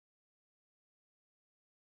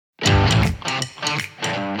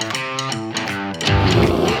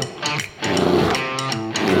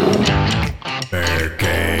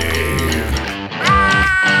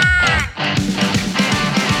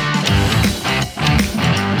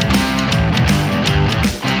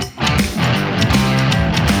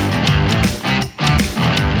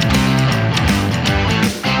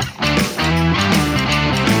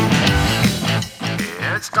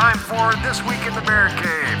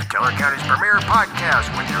Teller County's premier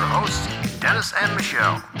podcast with your hosts, Dennis and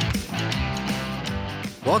Michelle.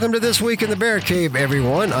 Welcome to This Week in the Bear Cave,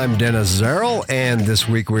 everyone. I'm Dennis Zarrell, and this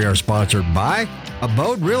week we are sponsored by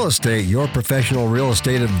Abode Real Estate, your professional real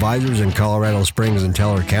estate advisors in Colorado Springs and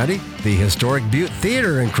Teller County, the historic Butte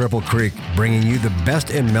Theater in Cripple Creek, bringing you the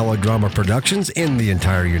best in melodrama productions in the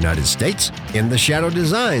entire United States, In the Shadow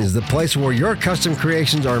Designs, the place where your custom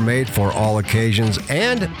creations are made for all occasions,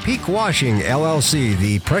 and Peak Washing, LLC,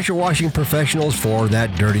 the pressure washing professionals for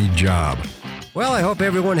that dirty job. Well, I hope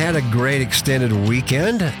everyone had a great extended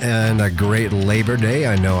weekend and a great Labor Day.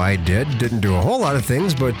 I know I did. Didn't do a whole lot of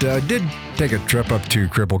things, but did take a trip up to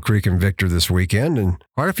Cripple Creek and Victor this weekend, and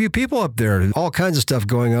quite a few people up there. All kinds of stuff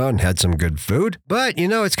going on. Had some good food. But, you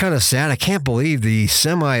know, it's kind of sad. I can't believe the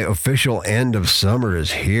semi-official end of summer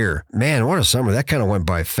is here. Man, what a summer. That kind of went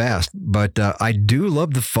by fast. But I do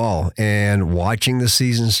love the fall, and watching the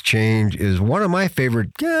seasons change is one of my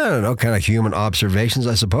favorite, kind of human observations,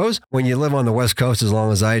 I suppose. When you live on the West Coast as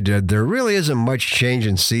long as I did, there really isn't much change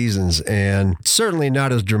in seasons, and certainly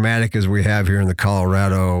not as dramatic as we have here in the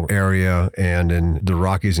Colorado area and in the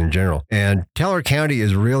Rockies in general. And Teller County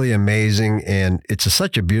is really amazing, and it's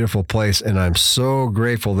such a beautiful place, and I'm so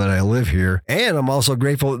grateful that I live here. And I'm also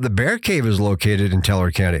grateful that the Bear Cave is located in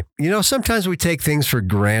Teller County. You know, sometimes we take things for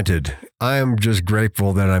granted. I'm just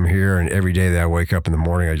grateful that I'm here, and every day that I wake up in the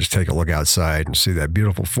morning, I just take a look outside and see that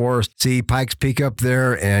beautiful forest, see Pikes Peak up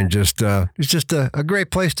there, and it's just a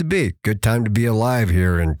great place to be. Good time to be alive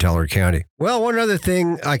here in Teller County. Well, one other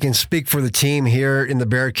thing I can speak for the team here in the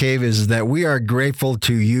Bear Cave is that we are grateful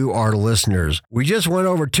to you, our listeners. We just went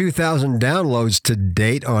over 2,000 downloads to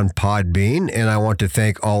date on Podbean, and I want to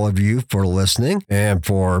thank all of you for listening and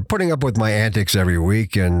for putting up with my antics every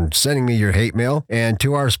week and sending me your hate mail, and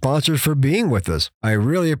to our sponsors for being with us. I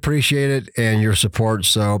really appreciate it and your support.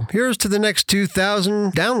 So here's to the next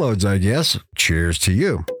 2,000 downloads, I guess. Cheers to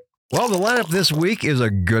you. Well, the lineup this week is a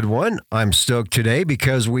good one. I'm stoked today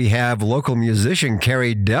because we have local musician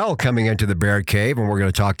Carrie Dell coming into the Bear Cave, and we're going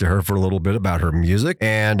to talk to her for a little bit about her music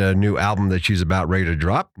and a new album that she's about ready to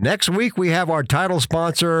drop. Next week, we have our title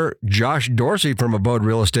sponsor, Josh Dorsey from Abode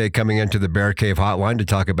Real Estate, coming into the Bear Cave hotline to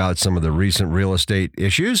talk about some of the recent real estate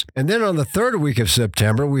issues. And then on the third week of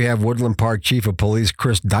September, we have Woodland Park Chief of Police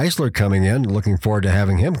Chris Deisler coming in. Looking forward to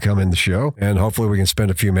having him come in the show, and hopefully we can spend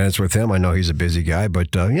a few minutes with him. I know he's a busy guy,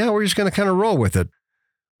 but we're just going to kind of roll with it.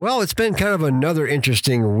 Well, it's been kind of another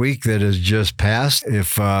interesting week that has just passed.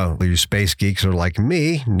 If you space geeks are like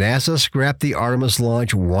me, NASA scrapped the Artemis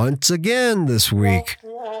launch once again this week.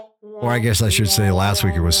 Or I guess I should say last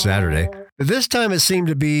week. It was Saturday. This time it seemed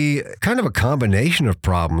to be kind of a combination of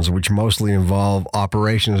problems, which mostly involve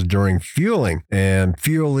operations during fueling and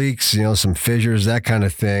fuel leaks, some fissures, that kind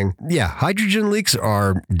of thing. Yeah, hydrogen leaks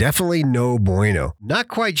are definitely no bueno. Not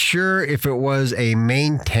quite sure if it was a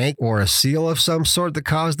main tank or a seal of some sort that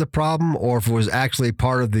caused the problem, or if it was actually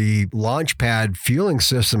part of the launch pad fueling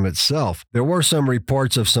system itself. There were some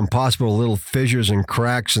reports of some possible little fissures and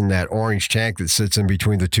cracks in that orange tank that sits in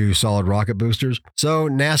between the two solid rocket boosters. So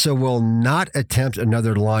NASA will not attempt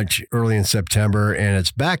another launch early in September, and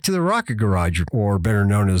it's back to the rocket garage, or better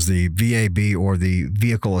known as the VAB, or the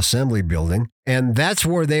Vehicle Assembly Building. And that's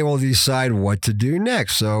where they will decide what to do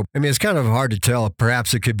next. So, it's kind of hard to tell.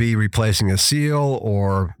 Perhaps it could be replacing a seal,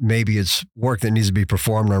 or maybe it's work that needs to be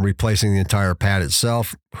performed on replacing the entire pad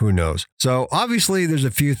itself. Who knows? So obviously there's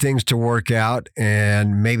a few things to work out,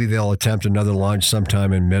 and maybe they'll attempt another launch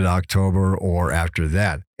sometime in mid-October or after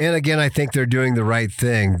that. And again, I think they're doing the right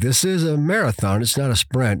thing. This is a marathon. It's not a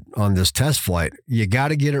sprint on this test flight. You got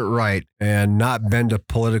to get it right and not bend to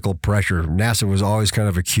political pressure. NASA was always kind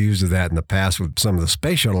of accused of that in the past with some of the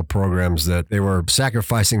space shuttle programs, that they were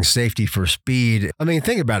sacrificing safety for speed.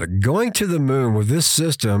 Think about it. Going to the moon with this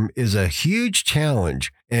system is a huge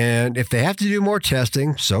challenge. And if they have to do more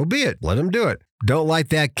testing, so be it. Let them do it. Don't light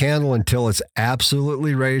that candle until it's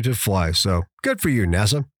absolutely ready to fly. So good for you,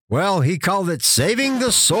 NASA. Well, he called it Saving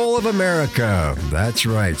the Soul of America. That's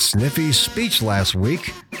right. Sniffy's speech last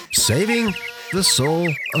week. Saving the Soul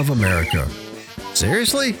of America.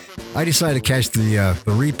 Seriously? I decided to catch the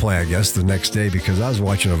replay, I guess, the next day because I was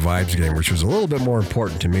watching a Vibes game, which was a little bit more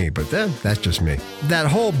important to me, but then that's just me. That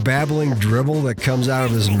whole babbling dribble that comes out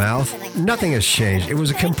of his mouth, nothing has changed. It was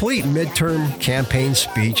a complete midterm campaign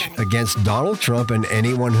speech against Donald Trump and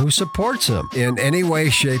anyone who supports him in any way,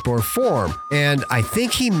 shape, or form. And I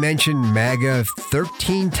think he mentioned MAGA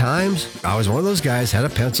 13 times. I was one of those guys, had a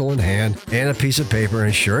pencil in hand and a piece of paper,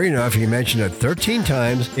 and sure enough, he mentioned it 13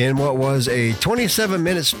 times in what was a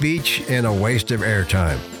 27-minute speech and a waste of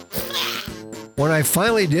airtime. When I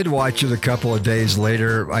finally did watch it a couple of days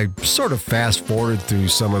later, I sort of fast-forwarded through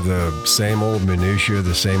some of the same old minutiae,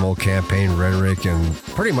 the same old campaign rhetoric, and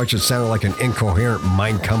pretty much it sounded like an incoherent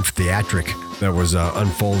Mein Kampf theatric that was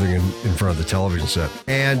unfolding in front of the television set.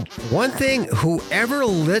 And one thing, whoever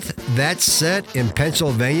lit that set in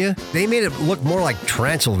Pennsylvania, they made it look more like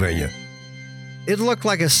Transylvania. It looked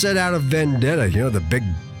like a set out of Vendetta, the big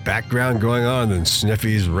background going on, and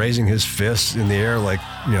Sniffy's raising his fists in the air like,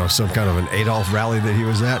 some kind of an Adolf rally that he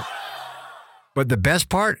was at. But the best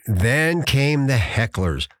part, then came the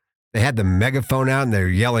hecklers. They had the megaphone out and they're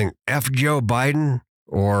yelling, F Joe Biden,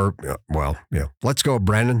 or, let's go,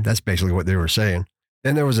 Brandon. That's basically what they were saying.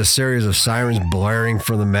 Then there was a series of sirens blaring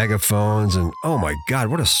from the megaphones, and oh my God,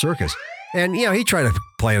 what a circus. And, he tried to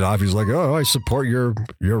play it off. He's like, oh, I support your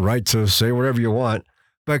right to say whatever you want.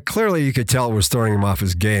 But clearly you could tell it was throwing him off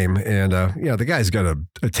his game. And, the guy's got an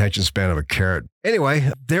attention span of a carrot.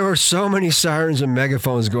 Anyway, there were so many sirens and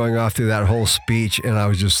megaphones going off through that whole speech. And I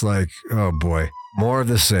was just like, oh boy, more of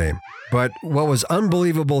the same. But what was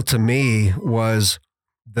unbelievable to me was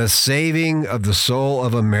the saving of the soul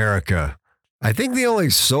of America. I think the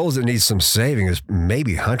only souls that need some saving is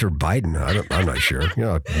maybe Hunter Biden. I'm not sure.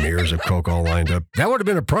 Mirrors of coke all lined up. That would have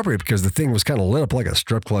been appropriate because the thing was kind of lit up like a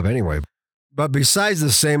strip club anyway. But besides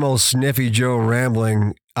the same old Sniffy Joe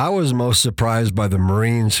rambling, I was most surprised by the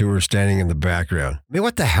Marines who were standing in the background. I mean,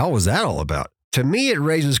 what the hell was that all about? To me, it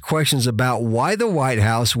raises questions about why the White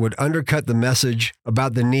House would undercut the message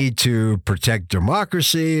about the need to protect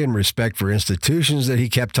democracy and respect for institutions that he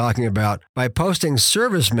kept talking about by posting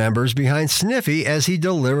service members behind Sniffy as he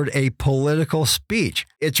delivered a political speech.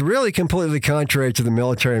 It's really completely contrary to the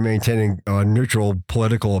military maintaining a neutral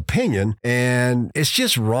political opinion, and it's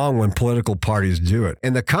just wrong when political parties do it.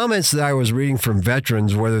 And the comments that I was reading from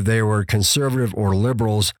veterans, whether they were conservative or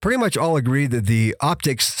liberals, pretty much all agreed that the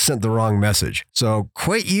optics sent the wrong message. So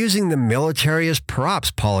quit using the military as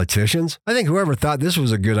props, politicians. I think whoever thought this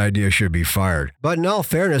was a good idea should be fired. But in all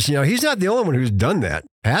fairness, he's not the only one who's done that.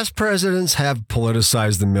 Past presidents have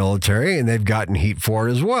politicized the military, and they've gotten heat for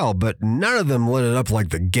it as well, but none of them lit it up like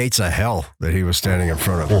the gates of hell that he was standing in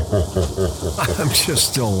front of. I'm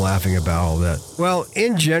just still laughing about all that. Well,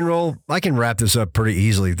 in general, I can wrap this up pretty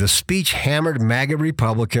easily. The speech hammered MAGA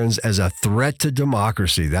Republicans as a threat to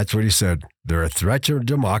democracy. That's what he said. They're a threat to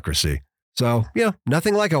democracy. So,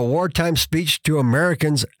 nothing like a wartime speech to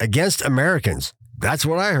Americans against Americans. That's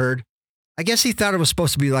what I heard. I guess he thought it was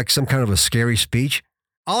supposed to be like some kind of a scary speech.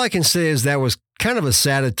 All I can say is that was kind of a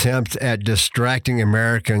sad attempt at distracting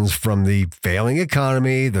Americans from the failing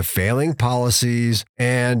economy, the failing policies,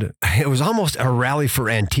 and it was almost a rally for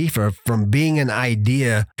Antifa from being an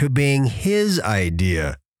idea to being his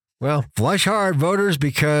idea. Well, flush hard, voters,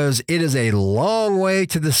 because it is a long way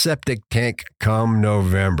to the septic tank come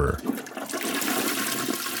November.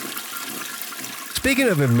 Speaking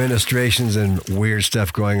of administrations and weird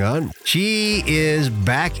stuff going on, she is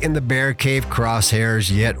back in the bear cave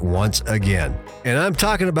crosshairs yet once again. And I'm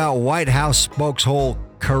talking about White House spokeshole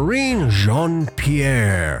Karine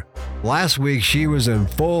Jean-Pierre. Last week, she was in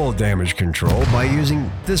full damage control by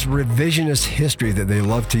using this revisionist history that they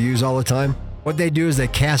love to use all the time. What they do is they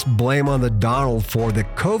cast blame on the Donald for the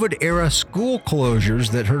COVID-era school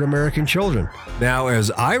closures that hurt American children. Now,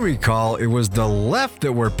 as I recall, it was the left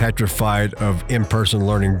that were petrified of in-person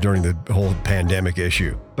learning during the whole pandemic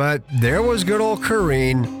issue. But there was good old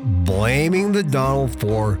Karine blaming the Donald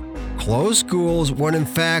for closed schools when in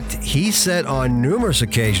fact he said on numerous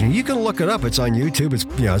occasions, you can look it up, it's on YouTube,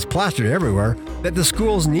 it's plastered everywhere, that the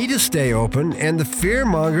schools need to stay open, and the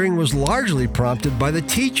fear-mongering was largely prompted by the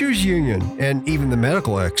teachers union and even the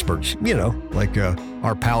medical experts, like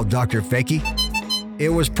our pal Dr. Fakey. It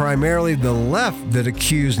was primarily the left that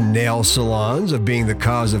accused nail salons of being the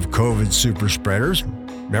cause of COVID super spreaders.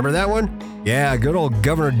 Remember that one? Yeah, good old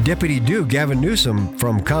Governor Dippity-Doo Gavin Newsom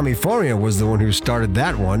from California was the one who started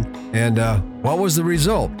that one. And what was the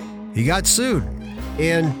result? He got sued.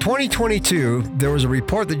 In 2022, there was a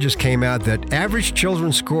report that just came out that average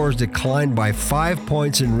children's scores declined by 5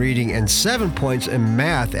 points in reading and 7 points in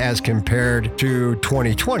math as compared to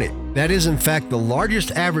 2020. That is, in fact, the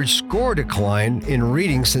largest average score decline in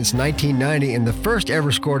reading since 1990 and the first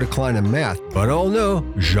ever score decline in math. But oh no,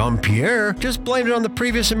 Jean-Pierre just blamed it on the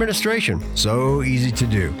previous administration. So easy to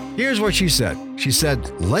do. Here's what she said. She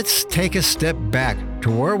said, let's take a step back to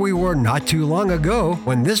where we were not too long ago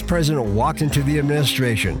when this president walked into the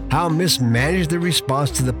administration, how mismanaged the response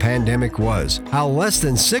to the pandemic was, how less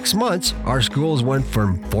than 6 months our schools went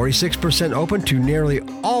from 46% open to nearly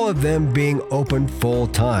all of them being open full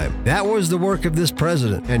time. That was the work of this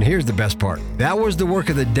president. And here's the best part. That was the work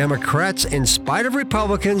of the Democrats in spite of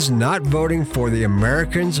Republicans not voting for the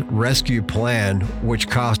Americans Rescue Plan, which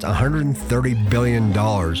cost $130 billion.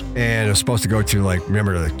 And it was supposed to go to,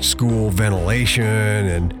 remember, the school ventilation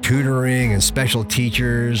and tutoring and special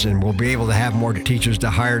teachers, and we'll be able to have more teachers to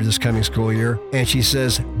hire this coming school year. And she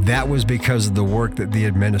says that was because of the work that the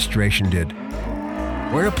administration did.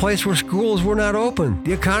 We're in a place where schools were not open.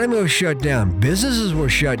 The economy was shut down. Businesses were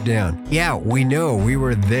shut down. Yeah, we know. We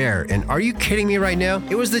were there. And are you kidding me right now?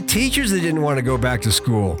 It was the teachers that didn't want to go back to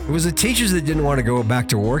school. It was the teachers that didn't want to go back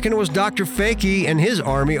to work. And it was Dr. Fauci and his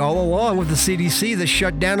army all along with the CDC that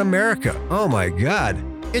shut down America. Oh my God.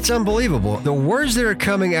 It's unbelievable. The words that are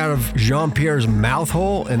coming out of Jean-Pierre's mouth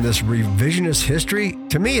hole in this revisionist history,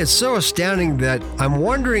 to me, it's so astounding that I'm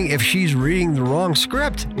wondering if she's reading the wrong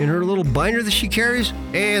script in her little binder that she carries.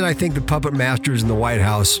 And I think the puppet masters in the White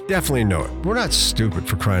House definitely know it. We're not stupid,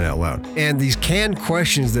 for crying out loud. And these canned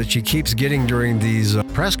questions that she keeps getting during these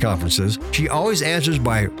press conferences, she always answers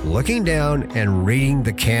by looking down and reading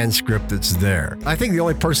the canned script that's there. I think the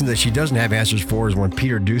only person that she doesn't have answers for is when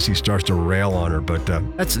Peter Doocy starts to rail on her, but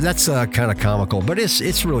that's kind of comical, but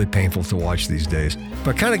it's really painful to watch these days.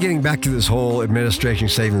 But kind of getting back to this whole administration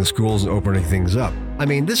saving the schools and opening things up. I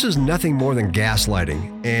mean, this is nothing more than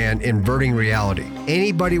gaslighting and inverting reality.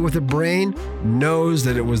 Anybody with a brain knows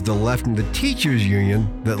that it was the left and the teachers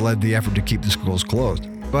union that led the effort to keep the schools closed.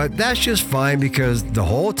 But that's just fine because the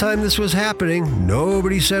whole time this was happening,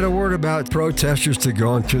 nobody said a word about protesters to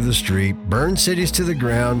go into the street, burn cities to the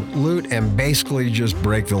ground, loot, and basically just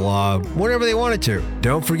break the law whenever they wanted to.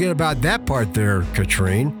 Don't forget about that part there,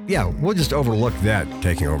 Katrine. Yeah, we'll just overlook that,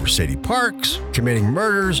 taking over city parks, committing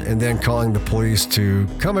murders, and then calling the police to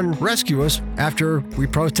come and rescue us after we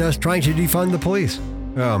protest trying to defund the police.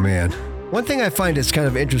 Oh man. One thing I find it's kind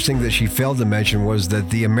of interesting that she failed to mention was that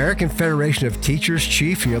the American Federation of Teachers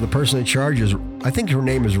chief, the person in charge is, I think her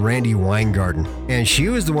name is Randi Weingarten, and she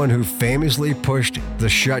was the one who famously pushed the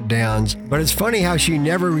shutdowns, but it's funny how she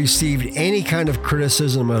never received any kind of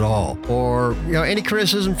criticism at all, or, any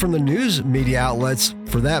criticism from the news media outlets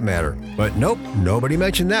for that matter. But nope, nobody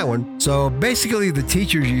mentioned that one. So basically the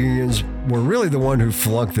teachers unions were really the one who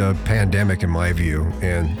flunked the pandemic in my view,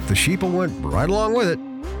 and the sheeple went right along with it.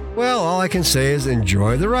 Well, all I can say is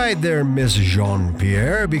enjoy the ride there, Miss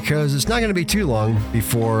Jean-Pierre, because it's not going to be too long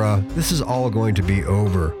before this is all going to be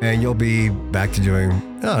over, and you'll be back to doing,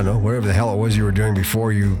 whatever the hell it was you were doing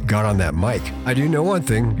before you got on that mic. I do know one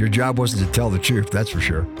thing, your job wasn't to tell the truth, that's for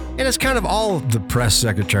sure. And it's kind of all of the press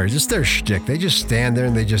secretaries, it's their shtick. They just stand there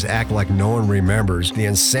and they just act like no one remembers the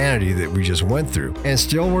insanity that we just went through. And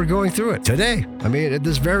still we're going through it today. I mean, at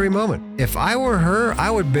this very moment. If I were her,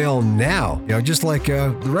 I would bail now, just like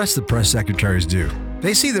the rest of the press secretaries do.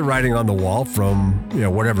 They see the writing on the wall from,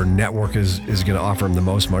 whatever network is going to offer them the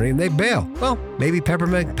most money, and they bail. Well, maybe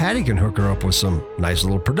Peppermint Patty can hook her up with some nice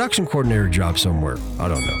little production coordinator job somewhere. I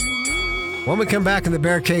don't know. When we come back in the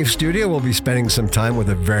Bear Cave studio, we'll be spending some time with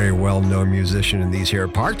a very well-known musician in these here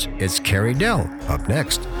parts. It's Carrie Dell, up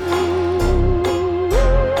next.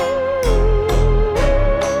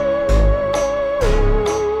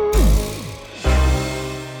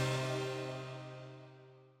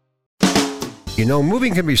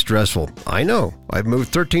 Moving can be stressful. I know. I've moved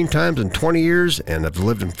 13 times in 20 years and I've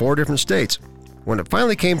lived in 4 different states. When it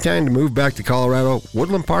finally came time to move back to Colorado,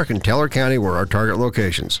 Woodland Park and Teller County were our target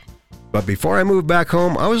locations. But before I moved back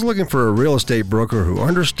home, I was looking for a real estate broker who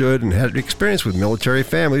understood and had experience with military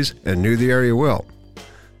families and knew the area well.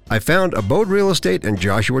 I found Abode Real Estate and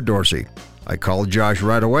Joshua Dorsey. I called Josh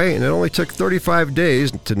right away, and it only took 35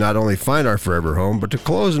 days to not only find our forever home, but to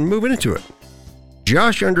close and move into it.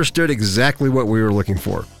 Josh understood exactly what we were looking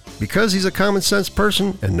for. Because he's a common sense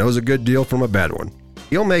person and knows a good deal from a bad one,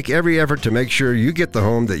 he'll make every effort to make sure you get the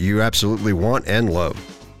home that you absolutely want and love.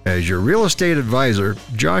 As your real estate advisor,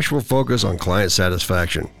 Josh will focus on client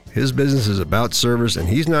satisfaction. His business is about service, and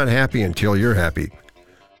he's not happy until you're happy.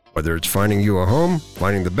 Whether it's finding you a home,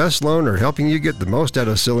 finding the best loan, or helping you get the most out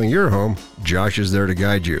of selling your home, Josh is there to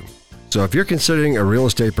guide you. So if you're considering a real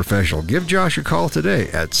estate professional, give Josh a call today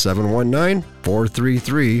at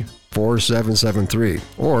 719-433-4773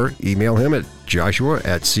 or email him at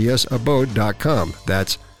joshua@csabode.com.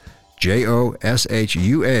 That's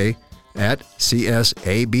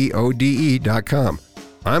JOSHUA@CSABODE.com.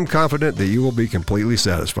 I'm confident that you will be completely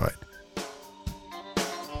satisfied.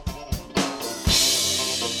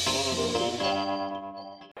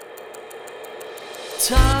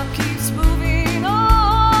 Time keeps moving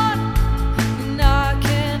on, and I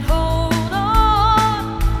can't hold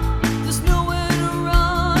on. There's nowhere to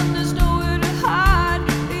run, there's nowhere to hide.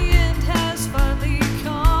 The end has finally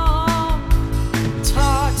come. It's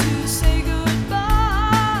hard to say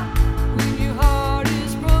goodbye when your heart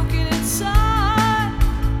is broken inside.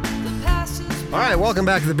 The past is. All right, welcome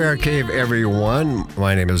back to the Bear Cave, everyone.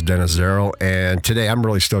 My name is Dennis Zerl, and today I'm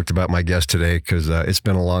really stoked about my guest today because it's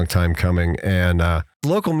been a long time coming. And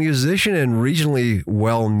local musician and regionally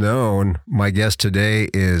well-known, my guest today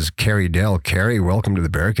is Carrie Dell. Carrie, welcome to the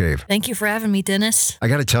Bear Cave. Thank you for having me, Dennis. I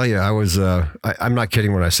got to tell you, I'm not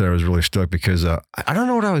kidding when I said I was really stoked because I don't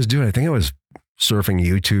know what I was doing. I think I was surfing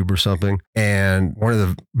YouTube or something. And one of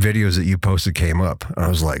the videos that you posted came up. And I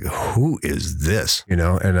was like, who is this? You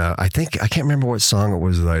know, and I can't remember what song it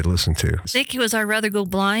was that I listened to. I think it was I'd Rather Go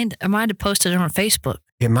Blind. I might have posted it on Facebook.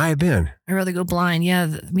 It might have been. I'd Rather Go Blind.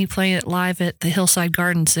 Yeah, me playing it live at the Hillside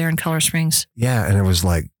Gardens there in Color Springs. Yeah, and it was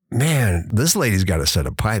like, man, this lady's got a set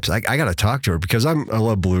of pipes. I got to talk to her because I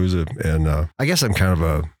love blues, and I guess I'm kind of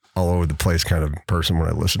a all over the place kind of person when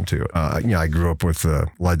I listen to it. I grew up with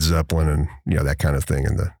Led Zeppelin and, that kind of thing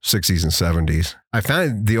in the 60s and 70s. I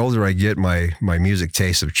found the older I get, my music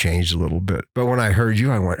tastes have changed a little bit. But when I heard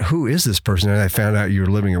you, I went, who is this person? And I found out you were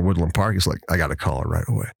living in Woodland Park. It's like, I got to call her right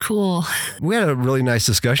away. Cool. We had a really nice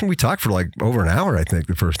discussion. We talked for like over an hour, I think,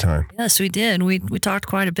 the first time. Yes, we did. We talked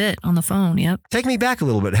quite a bit on the phone. Yep. Take me back a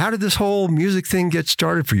little bit. How did this whole music thing get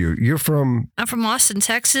started for you? I'm from Austin,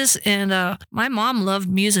 Texas, and my mom loved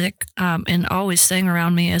music and always sang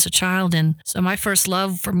around me as a child. And so my first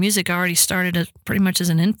love for music already started pretty much as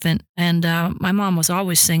an infant. And my mom was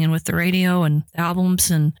always singing with the radio and albums.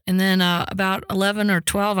 And then about 11 or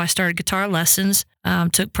 12, I started guitar lessons.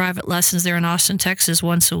 Took private lessons there in Austin, Texas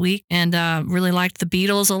once a week, and really liked the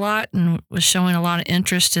Beatles a lot and was showing a lot of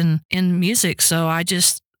interest in music. So I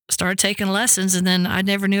just started taking lessons, and then I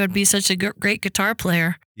never knew I'd be such a great guitar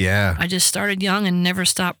player. Yeah. I just started young and never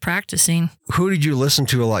stopped practicing. Who did you listen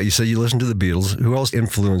to a lot? You said you listened to the Beatles. Who else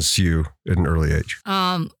influenced you at an early age?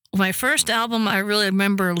 My first album I really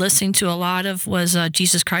remember listening to a lot of was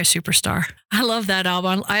Jesus Christ Superstar. I love that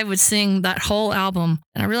album. I would sing that whole album.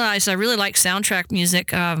 And I realized I really like soundtrack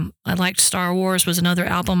music. I liked Star Wars was another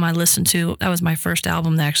album I listened to. That was my first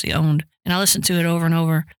album that I actually owned. And I listened to it over and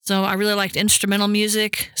over. So I really liked instrumental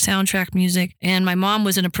music, soundtrack music. And my mom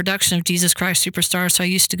was in a production of Jesus Christ Superstar. So I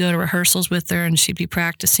used to go to rehearsals with her and she'd be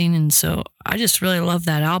practicing. And so I just really loved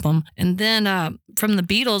that album. And then from the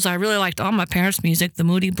Beatles, I really liked all my parents' music, the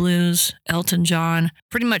Moody Blues, Elton John.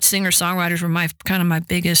 Pretty much singer-songwriters were my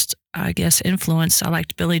biggest, I guess, influence. I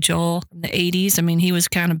liked Billy Joel from the 80s. I mean, he was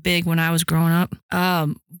kind of big when I was growing up.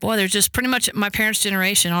 There's just pretty much my parents'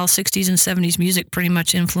 generation, all 60s and 70s music pretty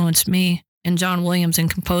much influenced me. And John Williams and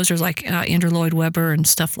composers like Andrew Lloyd Webber and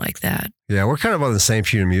stuff like that. Yeah, we're kind of on the same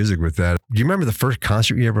sheet of music with that. Do you remember the first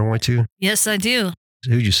concert you ever went to? Yes, I do.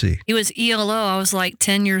 Who'd you see? It was ELO. I was like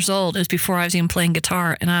 10 years old. It was before I was even playing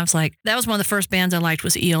guitar. And I was like, that was one of the first bands I liked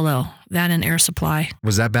was ELO, that and Air Supply.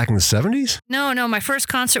 Was that back in the 70s? No. My first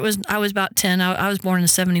concert I was about 10. I was born in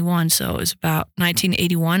 71. So it was about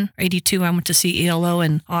 1981, 82. I went to see ELO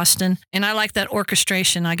in Austin. And I liked that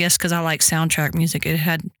orchestration, I guess, because I like soundtrack music. It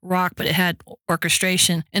had rock, but it had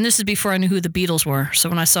orchestration. And this is before I knew who the Beatles were. So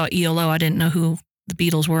when I saw ELO, I didn't know who the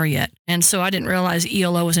Beatles were yet. And so I didn't realize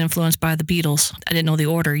ELO was influenced by the Beatles. I didn't know the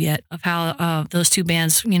order yet of how those two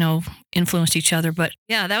bands, influenced each other. But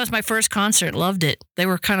yeah, that was my first concert. Loved it. They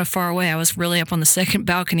were kind of far away. I was really up on the second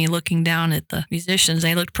balcony looking down at the musicians.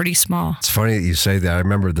 They looked pretty small. It's funny that you say that. I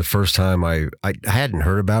remember the first time I hadn't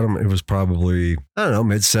heard about them. It was probably,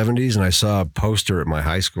 mid-70s. And I saw a poster at my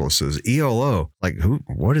high school that says ELO. Like,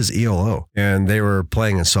 what is ELO? And they were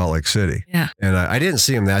playing in Salt Lake City. Yeah. And I didn't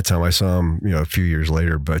see them that time. I saw them, a few years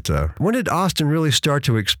later. But when did Austin really start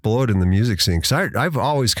to explode in the music scene? Because I've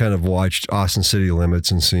always kind of watched Austin City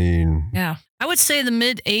Limits and seen. Yeah. I would say the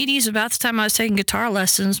mid-'80s, about the time I was taking guitar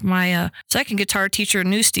lessons, my second guitar teacher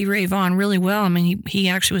knew Stevie Ray Vaughan really well. I mean, he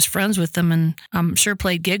actually was friends with them and I'm sure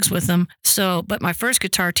played gigs with them. So, but my first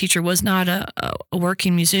guitar teacher was not a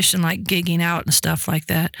working musician, like gigging out and stuff like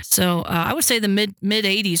that. So I would say the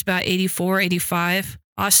mid-'80s, about 84, 85,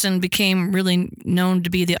 Austin became really known to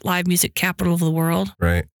be the live music capital of the world.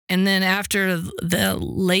 Right. And then after the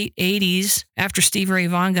late 80s, after Stevie Ray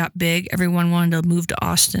Vaughan got big, everyone wanted to move to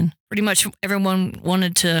Austin. Pretty much everyone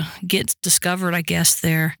wanted to get discovered, I guess,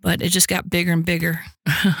 there. But it just got bigger and bigger.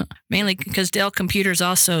 Mainly because Dell Computers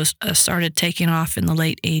also started taking off in the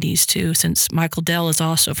late 80s, too, since Michael Dell is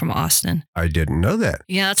also from Austin. I didn't know that.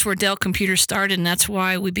 Yeah, that's where Dell Computers started, and that's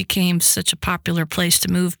why we became such a popular place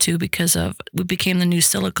to move to, because we became the new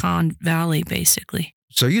Silicon Valley, basically.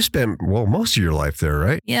 So you spent, well, most of your life there,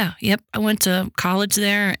 right? Yeah, yep. I went to college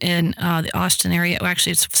there in the Austin area. Well,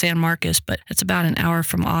 actually, it's San Marcos, but it's about an hour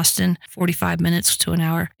from Austin, 45 minutes to an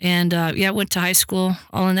hour. And I went to high school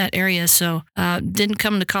all in that area. So didn't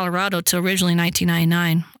come to Colorado till originally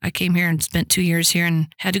 1999. I came here and spent 2 years here and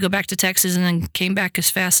had to go back to Texas and then came back as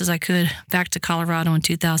fast as I could back to Colorado in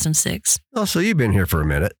 2006. Oh, so you've been here for a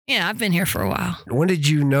minute. Yeah, I've been here for a while. When did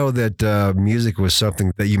you know that music was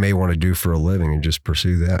something that you may want to do for a living and just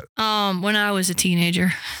pursue that? When I was a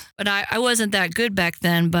teenager. But I wasn't that good back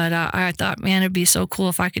then, but I thought, man, it'd be so cool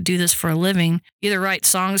if I could do this for a living, either write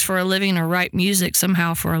songs for a living or write music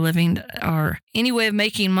somehow for a living or any way of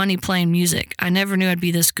making money playing music. I never knew I'd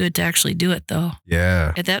be this good to actually do it, though.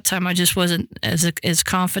 Yeah. At that time, I just wasn't as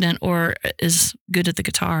confident or as good at the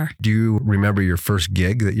guitar. Do you remember your first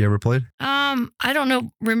gig that you ever played? I don't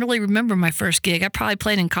know, really remember my first gig. I probably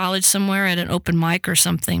played in college somewhere at an open mic or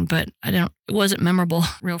something, but it wasn't memorable,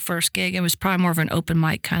 real first gig. It was probably more of an open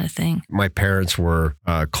mic kind of thing. My parents were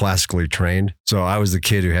classically trained, so I was the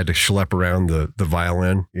kid who had to schlep around the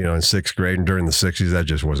violin, in sixth grade. And during the 60s, that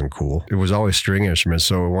just wasn't cool. It was always string instruments,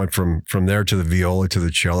 so it went from there to the viola to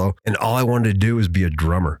the cello, and all I wanted to do was be a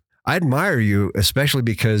drummer. I admire you, especially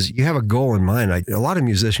because you have a goal in mind. A lot of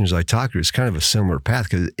musicians I talk to, it's kind of a similar path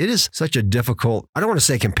because it is such a difficult, I don't want to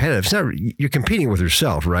say competitive. It's not, you're competing with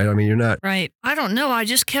yourself, right? I mean, you're not. Right. I don't know. I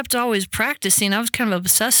just kept always practicing. I was kind of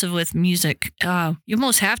obsessive with music. You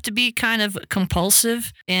almost have to be kind of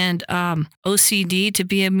compulsive and OCD to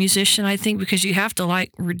be a musician, I think, because you have to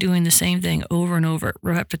like doing the same thing over and over,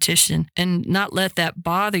 repetition, and not let that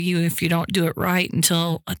bother you if you don't do it right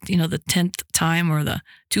until, the 10th time or the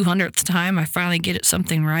 200th time I finally get it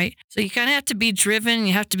something right. So you kind of have to be driven.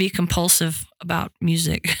 You have to be compulsive about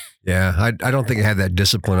music. Yeah, I don't think I had that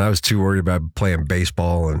discipline. I was too worried about playing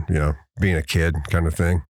baseball and, being a kid kind of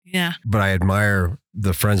thing. Yeah. But I admire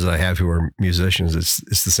the friends that I have who are musicians.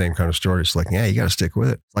 It's the same kind of story. It's like, yeah, you got to stick with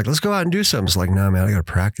it. Like, let's go out and do something. It's like, no, man, I got to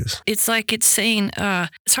practice. It's like it's saying,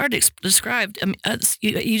 it's hard to describe. I mean,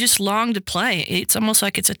 you just long to play. It's almost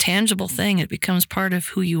like it's a tangible thing. It becomes part of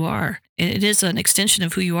who you are. It is an extension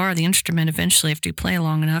of who you are, the instrument eventually. After you play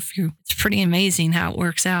long enough, it's pretty amazing how it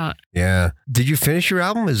works out. Yeah. Did you finish your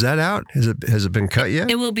album? Is that out? Has it been cut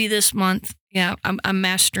yet? It will be this month. Yeah, I'm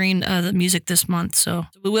mastering the music this month, so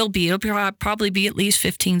it will be. It'll probably be at least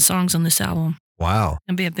 15 songs on this album. Wow.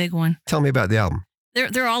 It'll be a big one. Tell me about the album.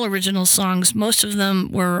 They're all original songs. Most of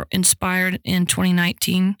them were inspired in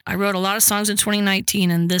 2019. I wrote a lot of songs in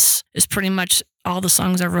 2019, and this is pretty much all the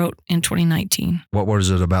songs I wrote in 2019. What was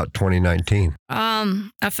it about 2019?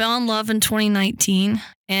 I fell in love in 2019,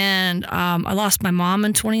 and I lost my mom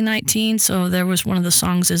in 2019, so there was one of the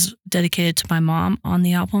songs is dedicated to my mom on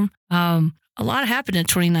the album. A lot happened in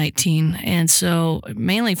 2019, and so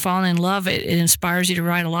mainly falling in love, it inspires you to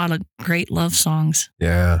write a lot of great love songs.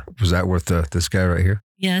 Yeah. Was that with this guy right here?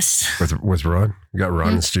 Yes. With Ron? You got Ron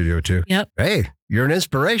in the studio too? Yep. Hey, you're an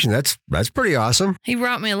inspiration. That's pretty awesome. He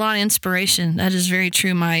brought me a lot of inspiration. That is very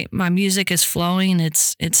true. My music is flowing.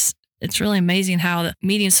 It's really amazing how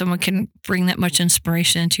meeting someone can bring that much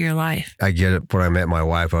inspiration into your life. I get it. When I met my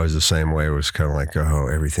wife, I was the same way. It was kind of like, oh,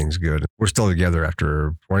 everything's good. We're still together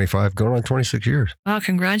after 25, going on 26 years. Oh,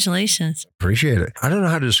 congratulations. Appreciate it. I don't know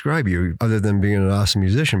how to describe you other than being an awesome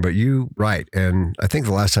musician, but you write. And I think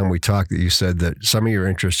the last time we talked that you said that some of your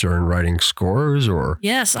interests are in writing scores or...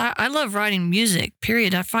 Yes, I love writing music,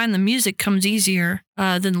 period. I find the music comes easier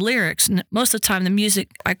than lyrics. And most of the time, the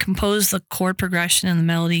music, I compose the chord progression and the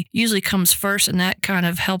melody usually comes first, and that kind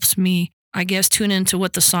of helps me, I guess, tune into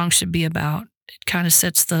what the song should be about. It kind of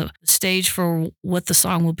sets the stage for what the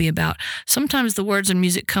song will be about. Sometimes the words and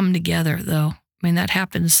music come together, though. I mean, that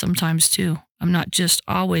happens sometimes, too. I'm not just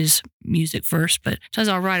always music first, but sometimes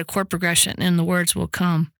I'll write a chord progression and the words will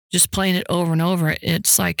come. Just playing it over and over,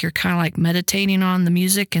 it's like you're kind of like meditating on the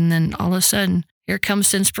music, and then all of a sudden, here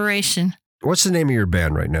comes inspiration. What's the name of your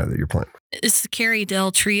band right now that you're playing? It's the Carrie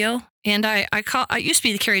Dell Trio. And I used to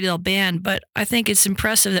be the Carrie Dell Band, but I think it's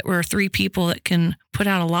impressive that we're three people that can put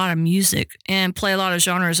out a lot of music and play a lot of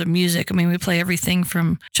genres of music. I mean, we play everything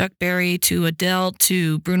from Chuck Berry to Adele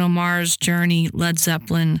to Bruno Mars, Journey, Led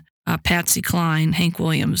Zeppelin, Patsy Cline, Hank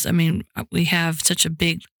Williams. I mean, we have such a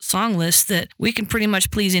big song list that we can pretty much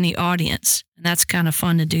please any audience. And that's kind of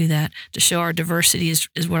fun to do that. To show our diversity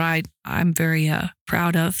is what I'm very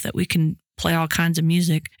proud of, that we can play all kinds of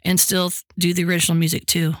music and still do the original music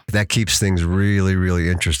too. That keeps things really, really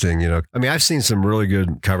interesting. I mean, I've seen some really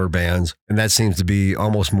good cover bands, and that seems to be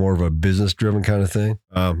almost more of a business driven kind of thing.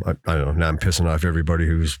 I don't know. Now I'm pissing off everybody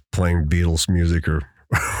who's playing Beatles music or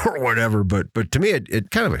or whatever. But to me,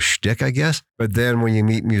 it kind of a shtick, I guess. But then when you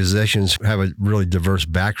meet musicians who have a really diverse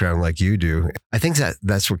background like you do, I think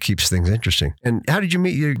that's what keeps things interesting. And how did you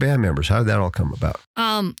meet your band members? How did that all come about?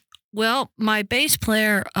 Well, my bass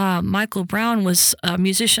player, Michael Brown, was a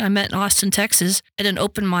musician I met in Austin, Texas at an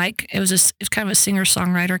open mic. It was kind of a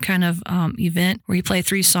singer-songwriter kind of event where you play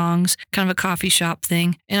 3 songs, kind of a coffee shop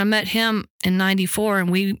thing. And I met him in 94, and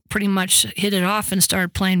we pretty much hit it off and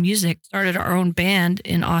started playing music, started our own band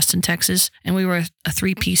in Austin, Texas. And we were a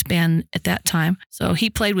 3-piece band at that time. So he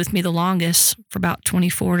played with me the longest for about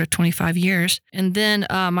 24 to 25 years. And then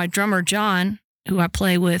my drummer, John, who I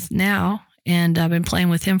play with now, and I've been playing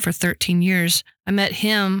with him for 13 years. I met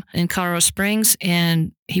him in Colorado Springs,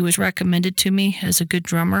 and he was recommended to me as a good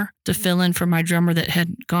drummer to fill in for my drummer that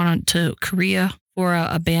had gone on to Korea for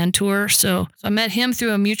a band tour. So I met him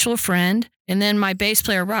through a mutual friend. And then my bass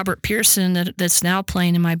player, Robert Pearson, that's now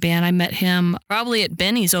playing in my band, I met him probably at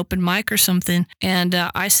Benny's open mic or something. And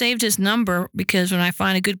I saved his number because when I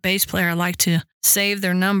find a good bass player, I like to save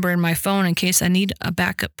their number in my phone in case I need a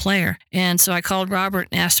backup player. And so I called Robert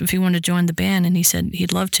and asked him if he wanted to join the band, and he said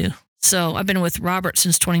he'd love to. So I've been with Robert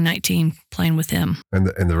since 2019, playing with him. And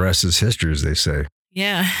the rest is history, as they say.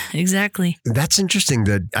 Yeah, exactly. That's interesting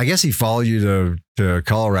that I guess he followed you to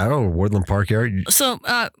Colorado or Woodland Park area. So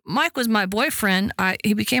Mike was my boyfriend.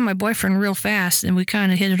 He became my boyfriend real fast, and we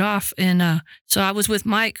kind of hit it off. And so I was with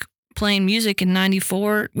Mike playing music in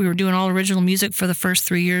 94. We were doing all original music for the first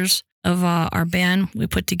 3 years of our band we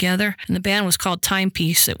put together. And the band was called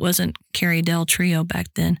Timepiece. It wasn't Carrie Dell Trio back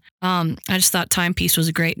then. I just thought Timepiece was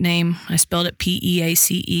a great name. I spelled it Peace.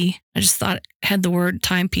 I just thought it had the word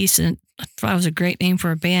timepiece, and I thought it was a great name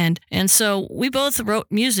for a band. And so we both wrote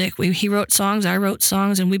music. He wrote songs, I wrote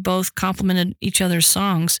songs, and we both complimented each other's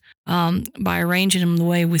songs by arranging them the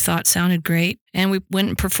way we thought sounded great. And we went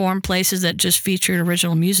and performed places that just featured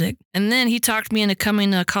original music. And then he talked me into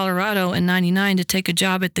coming to Colorado in 99 to take a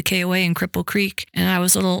job at the KOA in Cripple Creek. And I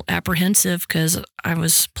was a little apprehensive because I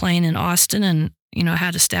was playing in Austin and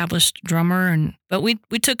had established drummer, but we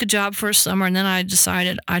took a job for a summer, and then I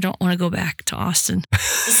decided I don't want to go back to Austin.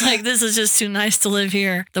 It's like, this is just too nice to live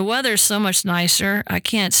here. The weather's so much nicer. I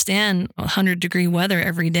can't stand 100-degree weather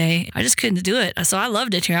every day. I just couldn't do it. So I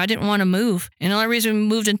loved it here. I didn't want to move. And the only reason we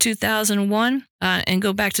moved in 2001 and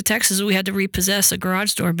go back to Texas, we had to repossess a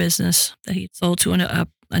garage door business that he sold to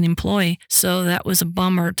an employee. So that was a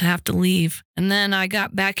bummer to have to leave. And then I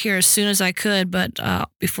got back here as soon as I could. But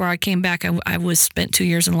before I came back, I was spent 2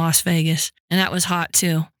 years in Las Vegas, and that was hot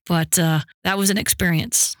too. But that was an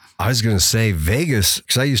experience. I was going to say Vegas,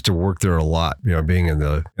 because I used to work there a lot, being in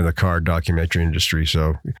the car documentary industry.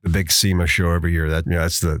 So the big SEMA show every year,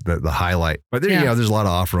 that's the highlight. But there, there's a lot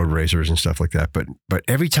of off-road racers and stuff like that. But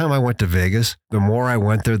every time I went to Vegas, the more I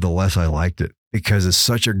went there, the less I liked it. Because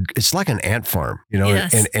it's like an ant farm,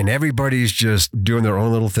 Yes. and everybody's just doing their own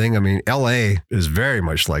little thing. I mean, LA is very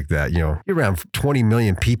much like that. You're around 20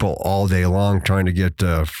 million people all day long trying to get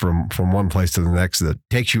from one place to the next that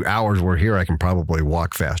takes you hours, where here I can probably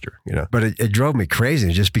walk faster, But it drove me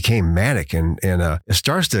crazy. It just became manic, and it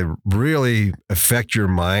starts to really affect your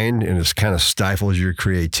mind, and it kind of stifles your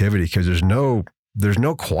creativity because there's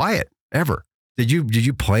no quiet ever. Did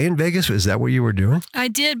you play in Vegas? Is that what you were doing? I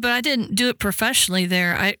did, but I didn't do it professionally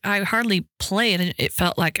there. I hardly played. It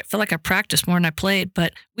felt like I practiced more than I played.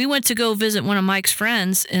 But we went to go visit one of Mike's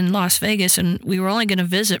friends in Las Vegas, and we were only going to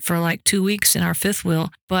visit for like 2 weeks in our fifth wheel.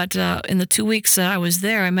 But in the 2 weeks that I was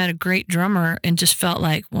there, I met a great drummer and just felt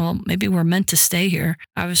like, well, maybe we're meant to stay here.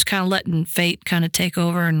 I was kind of letting fate kind of take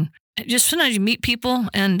over, and just sometimes you meet people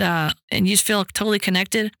and you just feel totally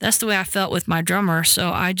connected. That's the way I felt with my drummer.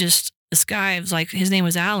 So this guy was like, his name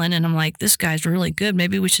was Alan, and I'm like, this guy's really good.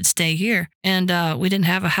 Maybe we should stay here. And we didn't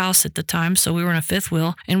have a house at the time, so we were in a fifth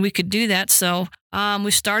wheel, and we could do that. So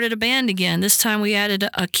we started a band again. This time we added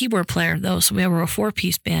a keyboard player, though, so we were a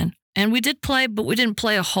 4-piece band. And we did play, but we didn't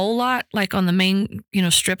play a whole lot, like on the main,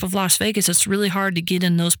 strip of Las Vegas. It's really hard to get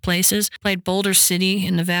in those places. Played Boulder City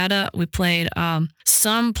in Nevada. We played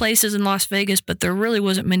some places in Las Vegas, but there really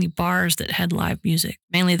wasn't many bars that had live music,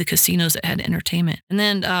 mainly the casinos that had entertainment. And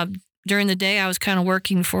then during the day, I was kind of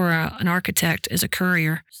working for an architect as a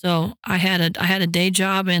courier. So I had a day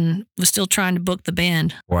job and was still trying to book the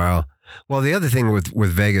band. Wow. Well, the other thing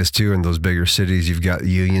with Vegas too, in those bigger cities, you've got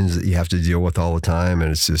unions that you have to deal with all the time, and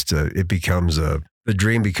it's just it becomes a the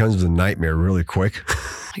dream becomes the nightmare really quick.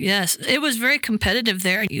 Yes, it was very competitive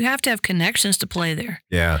there. You have to have connections to play there.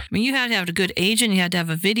 Yeah. I mean, you had to have a good agent. You had to have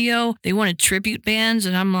a video. They wanted tribute bands,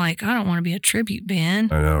 and I'm like, I don't want to be a tribute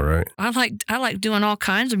band. I know, right? I like doing all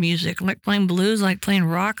kinds of music. I like playing blues, I like playing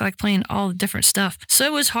rock, I like playing all the different stuff. So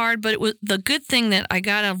it was hard, but it was the good thing that I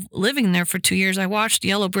got out of living there for 2 years. I watched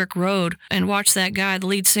Yellow Brick Road and watched that guy, the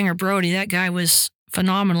lead singer Brody. That guy was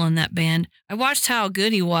phenomenal in that band. I watched how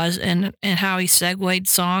good he was and how he segued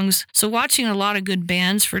songs. So watching a lot of good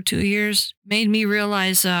bands for 2 years made me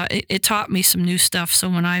realize it taught me some new stuff. So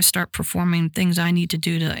when I start performing things I need to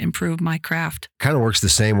do to improve my craft. Kind of works the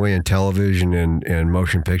same way in television and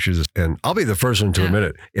motion pictures. And I'll be the first one to admit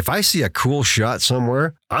it. If I see a cool shot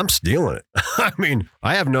somewhere, I'm stealing it. I mean,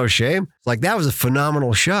 I have no shame. It's like, that was a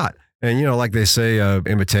phenomenal shot. And, you know, like they say,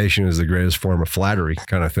 imitation is the greatest form of flattery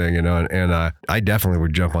kind of thing, you know, and I definitely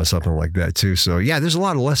would jump on something like that too. So, yeah, there's a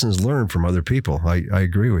lot of lessons learned from other people. I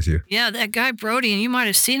agree with you. Yeah, that guy Brody, and you might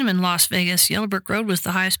have seen him in Las Vegas. Yellow Brick Road was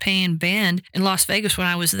the highest paying band in Las Vegas when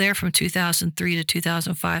I was there from 2003 to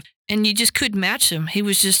 2005. And you just couldn't match him. He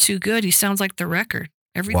was just too good. He sounds like the record.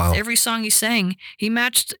 Every song he sang, he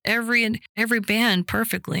matched every band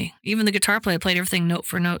perfectly. Even the guitar player played everything note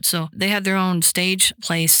for note. So they had their own stage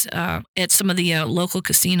place at some of the local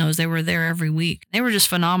casinos. They were there every week. They were just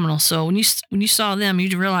phenomenal. So when you saw them,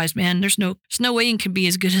 you'd realize, man, there's no way you can be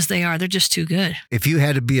as good as they are. They're just too good. If you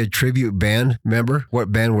had to be a tribute band member,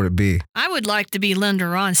 what band would it be? I would like to be Linda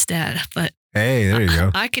Ronstadt, but hey, there you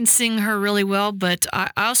go. I can sing her really well, but I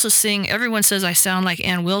also sing. Everyone says I sound like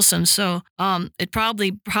Ann Wilson, so it'd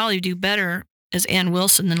probably do better as Ann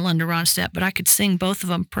Wilson than Linda Ronstadt, but I could sing both of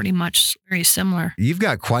them pretty much very similar. You've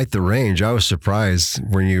got quite the range. I was surprised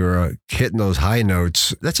when you were hitting those high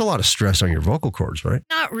notes. That's a lot of stress on your vocal cords, right?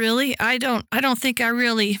 Not really. I don't think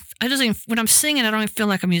when I'm singing, I don't even feel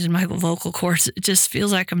like I'm using my vocal cords. It just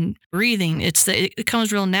feels like I'm breathing. It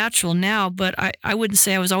comes real natural now, but I wouldn't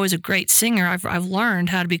say I was always a great singer. I've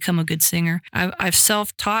learned how to become a good singer. I've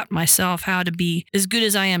self-taught myself how to be as good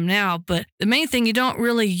as I am now, but the main thing, you don't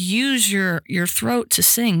really use your throat to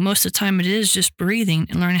sing. Most of the time it is just breathing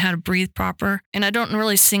and learning how to breathe proper. And I don't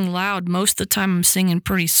really sing loud. Most of the time I'm singing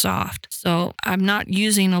pretty soft. So I'm not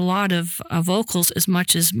using a lot of vocals as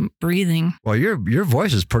much as breathing. Well, your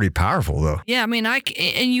voice is pretty powerful though. Yeah, I mean,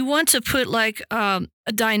 and you want to put like a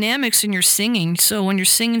dynamics in your singing. So when you're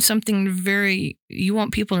singing something you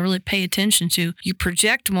want people to really pay attention to, you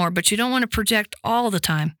project more, but you don't want to project all the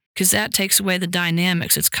time, because that takes away the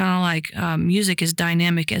dynamics. It's kind of like music is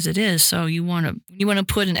dynamic as it is. So you want to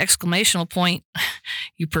put an exclamation point,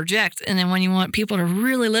 you project. And then when you want people to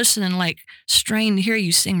really listen and like strain to hear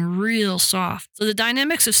you sing real soft. So the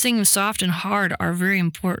dynamics of singing soft and hard are very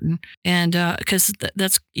important. And because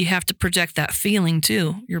you have to project that feeling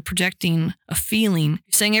too. You're projecting a feeling. If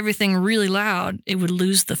you sing everything really loud, it would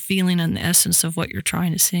lose the feeling and the essence of what you're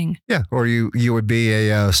trying to sing. Yeah. Or you would be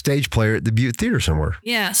a stage player at the Butte Theater somewhere.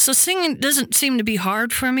 Yeah. So singing doesn't seem to be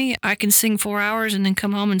hard for me. I can sing 4 hours and then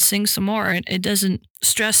come home and sing some more. It doesn't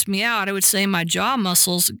stress me out. I would say my jaw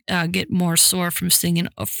muscles get more sore from singing,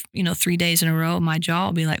 3 days in a row. My jaw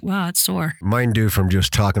will be like, wow, it's sore. Mine do from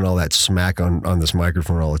just talking all that smack on this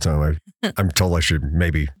microphone all the time. I'm told I should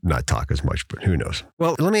maybe not talk as much, but who knows?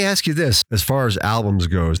 Well, let me ask you this. As far as albums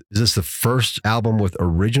goes, is this the first album with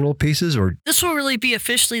original pieces, or? This will really be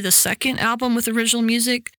officially the second album with original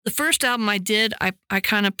music. The first album I did, I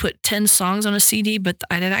kind of put 10 songs on a CD, but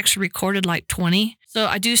I had actually recorded like 20. So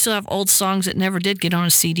I do still have old songs that never did get on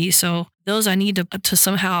a CD. So those I need to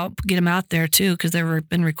somehow get them out there too, because they've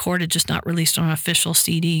been recorded, just not released on an official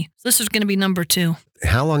CD. So this is going to be number 2.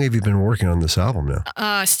 How long have you been working on this album now?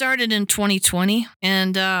 I started in 2020,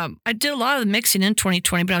 and I did a lot of the mixing in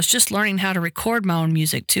 2020, but I was just learning how to record my own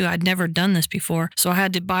music too. I'd never done this before, so I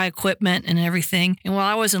had to buy equipment and everything. And while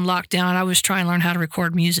I was in lockdown, I was trying to learn how to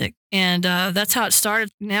record music. And that's how it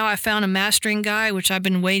started. Now I found a mastering guy, which I've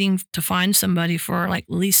been waiting to find somebody for like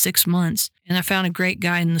at least 6 months. And I found a great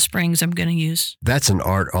guy in the Springs I'm going to use. That's an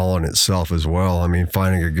art all in itself as well. I mean,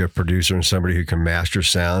 finding a good producer and somebody who can master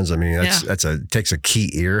sounds. I mean, takes a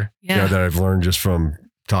key ear that I've learned just from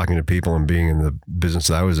talking to people and being in the business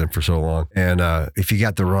that I was in for so long. And if you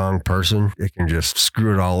got the wrong person, it can just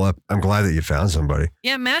screw it all up. I'm glad that you found somebody.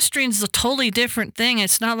 Yeah, mastering's a totally different thing.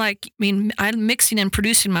 It's not like, I'm mixing and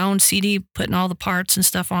producing my own CD, putting all the parts and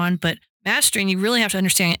stuff on, but mastering, you really have to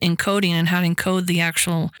understand encoding and how to encode the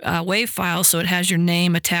actual WAV file so it has your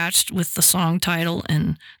name attached with the song title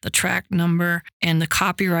and the track number, and the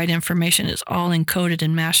copyright information is all encoded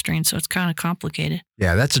in mastering, so it's kind of complicated.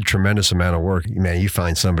 Yeah, that's a tremendous amount of work. Man, you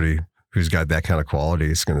find somebody who's got that kind of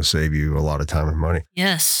quality. It's going to save you a lot of time and money.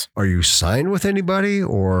 Yes. Are you signed with anybody,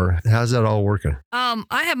 or how's that all working?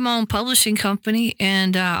 I have my own publishing company,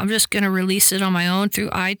 and I'm just going to release it on my own through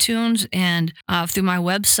iTunes and through my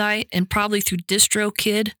website, and probably through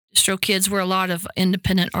DistroKid. DistroKid's where a lot of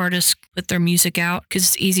independent artists put their music out because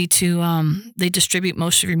it's easy to, they distribute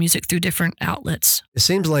most of your music through different outlets. It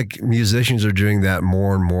seems like musicians are doing that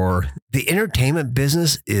more and more. The entertainment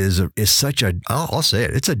business is such a, I'll say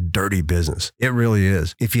it, it's a dirty business. It really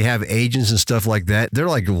is. If you have agents and stuff like that, they're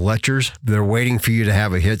like lechers. They're waiting for you to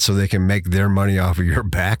have a hit so they can make their money off of your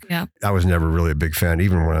back. Yeah. I was never really a big fan.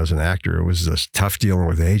 Even when I was an actor, it was just tough dealing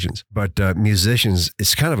with agents. But musicians,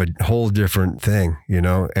 it's kind of a whole different thing, you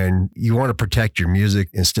know, and you want to protect your music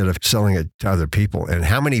instead of selling it to other people. And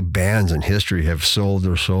how many bands in history have sold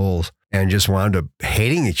their souls and just wound up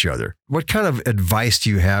hating each other? What kind of advice do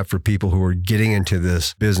you have for people who are getting into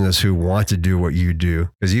this business who want to do what you do?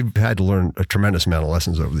 Because you've had to learn a tremendous amount of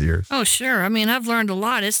lessons over the years. Oh, sure. I mean, I've learned a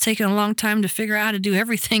lot. It's taken a long time to figure out how to do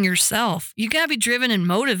everything yourself. You got to be driven and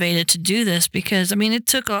motivated to do this because, I mean,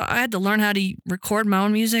 I had to learn how to record my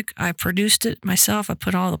own music. I produced it myself. I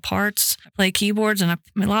put all the parts. I play keyboards, and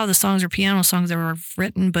a lot of the songs are piano songs that were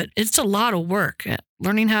written, but it's a lot of work.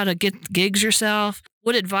 Learning how to get gigs yourself.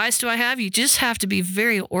 What advice do I have? You just have to be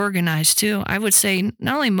very organized too. I would say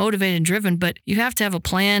not only motivated and driven, but you have to have a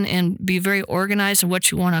plan and be very organized in what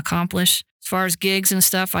you want to accomplish. As far as gigs and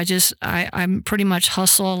stuff, I'm pretty much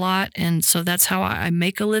hustle a lot. And so that's how I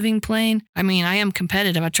make a living playing. I mean, I am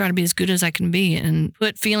competitive. I try to be as good as I can be and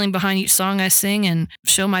put feeling behind each song I sing and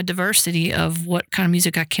show my diversity of what kind of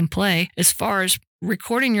music I can play. As far as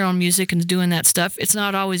recording your own music and doing that stuff, it's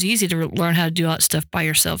not always easy to learn how to do all that stuff by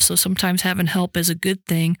yourself. So sometimes having help is a good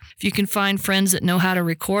thing. If you can find friends that know how to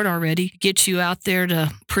record already, get you out there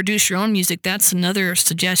to produce your own music, that's another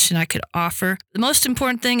suggestion I could offer. The most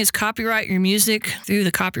important thing is copyright your music through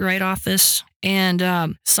the Copyright Office. And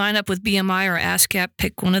sign up with BMI or ASCAP.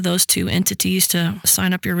 Pick one of those two entities to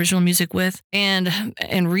sign up your original music with, and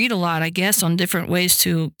read a lot, I guess, on different ways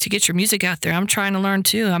to get your music out there. I'm trying to learn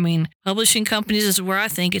too. I mean, publishing companies is where I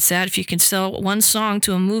think it's at. If you can sell one song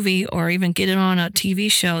to a movie or even get it on a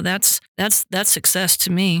TV show, that's success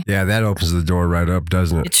to me. Yeah, that opens the door right up,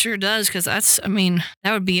 doesn't it? It sure does, because that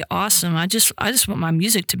would be awesome. I just want my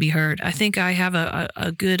music to be heard. I think I have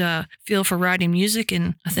a good feel for writing music,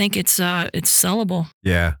 and I think it's sellable.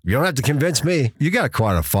 Yeah. You don't have to convince me. You got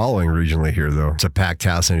quite a following regionally here, though. It's a packed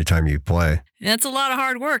house anytime you play. That's a lot of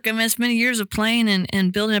hard work. I mean, it's many years of playing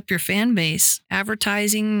and building up your fan base,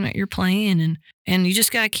 advertising that you're playing, and you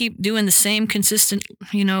just got to keep doing the same consistent,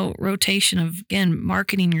 rotation of, again,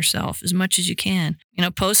 marketing yourself as much as you can.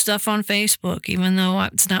 Post stuff on Facebook, even though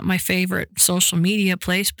it's not my favorite social media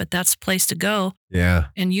place, but that's the place to go. Yeah.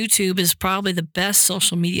 And YouTube is probably the best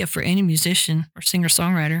social media for any musician or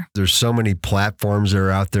singer-songwriter. There's so many platforms that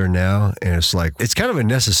are out there now, and it's like, it's kind of a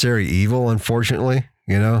necessary evil, unfortunately,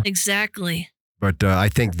 Exactly. But I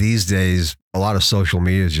think these days, a lot of social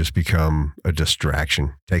media has just become a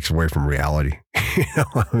distraction, takes away from reality.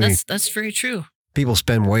 That's very true. People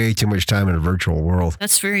spend way too much time in a virtual world.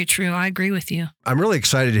 That's very true. I agree with you. I'm really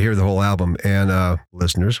excited to hear the whole album. And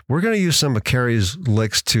listeners, we're going to use some of Carrie's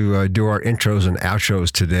licks to do our intros and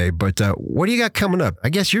outros today. But what do you got coming up? I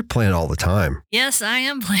guess you're playing all the time. Yes, I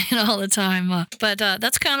am playing all the time. But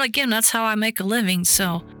that's kind of, again, that's how I make a living.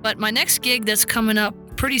 But my next gig that's coming up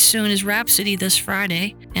pretty soon is Rhapsody this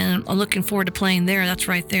Friday, and I'm looking forward to playing there. That's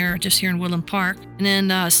right there, just here in Woodland Park.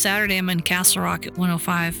 And then Saturday, I'm in Castle Rock at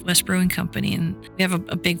 105 West Brewing Company, and we have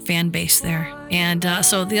a big fan base there. And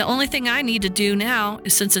so the only thing I need to do now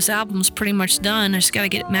is, since this album's pretty much done, I just got to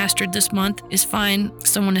get it mastered this month, is find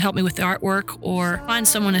someone to help me with the artwork or find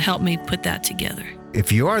someone to help me put that together. If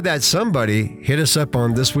you are that somebody, hit us up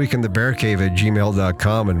on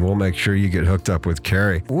thisweekinthebearcave@gmail.com, and we'll make sure you get hooked up with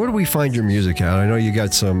Carrie. Where do we find your music at? I know you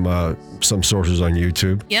got some sources on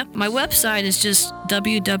YouTube. Yep, my website is just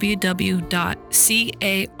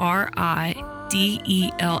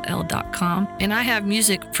www.caridell.com, and I have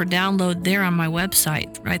music for download there on my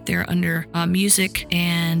website, right there under music,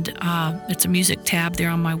 and it's a music tab there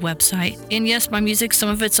on my website. And yes, my music, some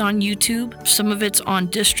of it's on YouTube, some of it's on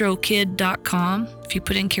distrokid.com. If you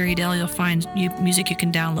put in Carrie Dell, you'll find music you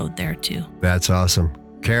can download there too. That's awesome.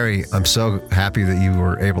 Carrie, I'm so happy that you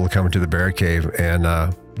were able to come into the Bear Cave, and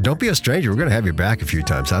don't be a stranger. We're going to have you back a few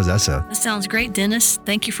times. How's that sound? That sounds great, Dennis.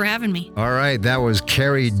 Thank you for having me. All right, that was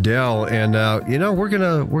Carrie Dell, and we're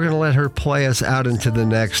gonna let her play us out into the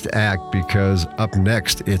next act, because up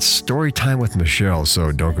next it's story time with Michelle.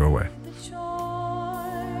 So don't go away.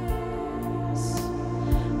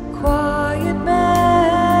 Quiet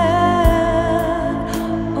man,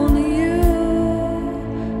 only you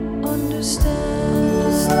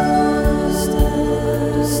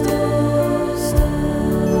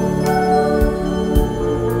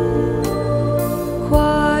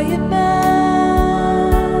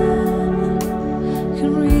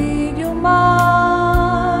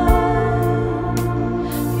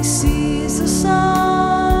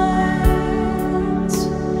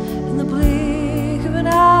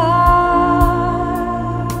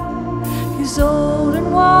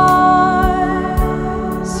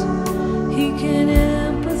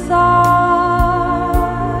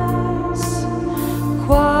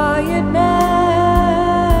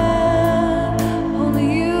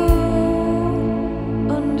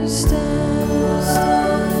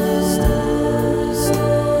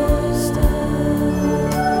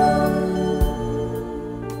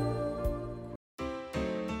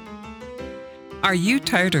you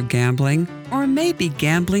tired of gambling? Or maybe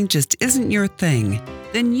gambling just isn't your thing?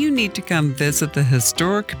 Then you need to come visit the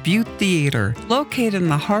historic Butte Theater, located in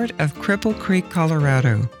the heart of Cripple Creek,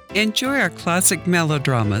 Colorado. Enjoy our classic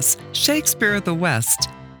melodramas, Shakespeare of the West,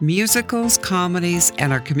 musicals, comedies,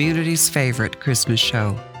 and our community's favorite Christmas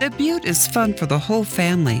show. The Butte is fun for the whole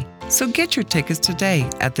family, so get your tickets today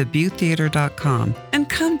at thebuttetheater.com and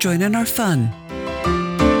come join in our fun.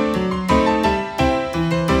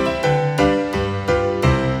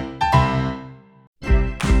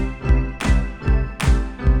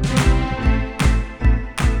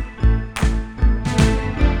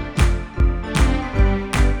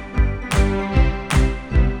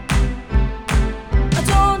 I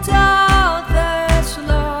don't doubt that you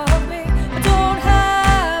love me. I don't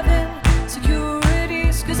have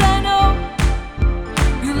insecurities, 'cause I know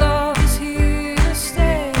your love is here to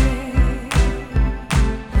stay.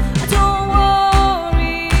 I don't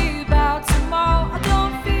worry about tomorrow. I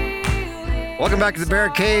don't feel it. Welcome back to the Bear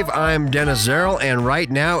Cave. I'm Dennis Zerl, and right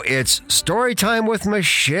now it's story time with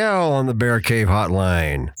Michelle on the Bear Cave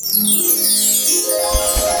hotline.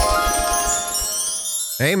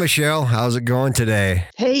 Hey, Michelle, how's it going today?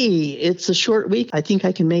 Hey, it's a short week. I think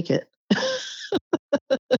I can make it.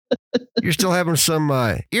 You're still having some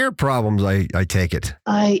ear problems, I take it.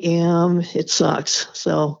 I am. It sucks.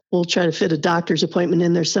 So we'll try to fit a doctor's appointment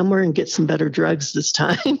in there somewhere and get some better drugs this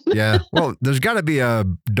time. Yeah. Well, there's got to be a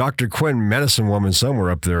Dr. Quinn medicine woman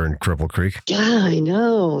somewhere up there in Cripple Creek. Yeah, I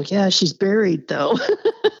know. Yeah, she's buried though.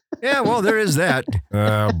 Yeah, well, there is that.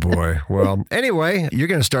 Oh, boy. Well, anyway, you're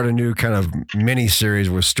going to start a new kind of mini series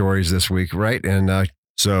with stories this week, right? And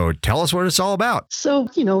so tell us what it's all about. So,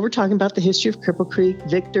 we're talking about the history of Cripple Creek,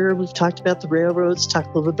 Victor. We've talked about the railroads, talked a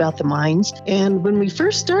little bit about the mines. And when we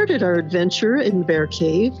first started our adventure in the Bear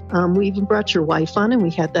Cave, we even brought your wife on and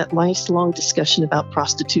we had that nice long discussion about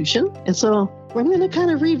prostitution. And so I'm going to kind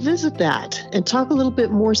of revisit that and talk a little bit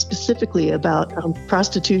more specifically about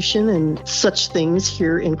prostitution and such things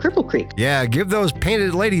here in Cripple Creek. Yeah, give those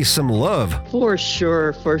painted ladies some love. For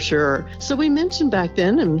sure, for sure. So we mentioned back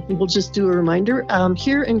then, and we'll just do a reminder,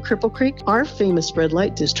 here in Cripple Creek, our famous red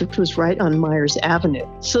light district was right on Myers Avenue.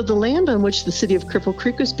 So the land on which the city of Cripple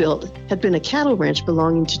Creek was built had been a cattle ranch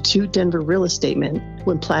belonging to two Denver real estate men.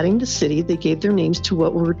 When platting the city, they gave their names to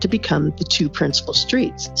what were to become the two principal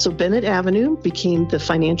streets. So Bennett Avenue became the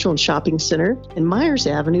financial and shopping center, and Myers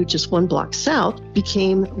Avenue, just one block south,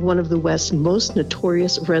 became one of the West's most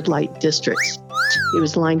notorious red light districts. It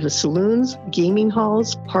was lined with saloons, gaming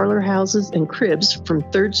halls, parlor houses, and cribs from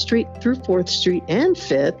 3rd Street through 4th Street and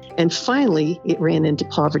 5th, and finally it ran into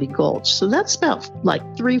Poverty Gulch. So that's about like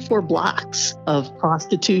 3-4 blocks of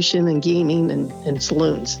prostitution and gaming and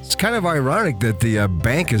saloons. It's kind of ironic that the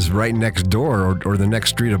bank is right next door or the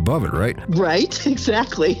next street above it, right? Right,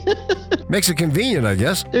 exactly. Makes it convenient, I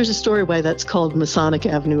guess. There's a story why that's called Masonic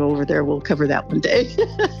Avenue over there. We'll cover that one day.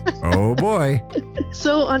 Oh, boy.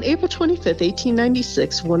 So on April 25th,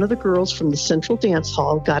 1896, one of the girls from the Central Dance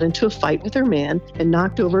Hall got into a fight with her man and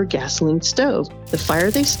knocked over a gasoline stove. The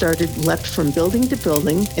fire they started leapt from building to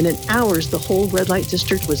building, and in hours, the whole red light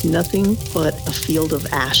district was nothing but a field of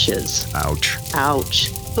ashes. Ouch.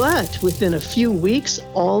 Ouch. But within a few weeks,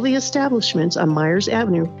 all the establishments on Myers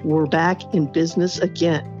Avenue were back in business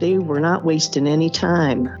again. They were not wasting any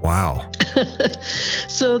time. Wow.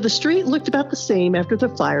 So the street looked about the same after the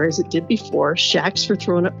fire as it did before. Shacks were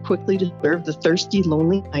thrown up quickly to serve the thirsty,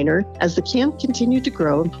 lonely miner. As the camp continued to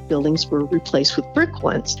grow, buildings were replaced with brick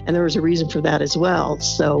ones. And there was a reason for that as well.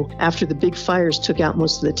 So after the big fires took out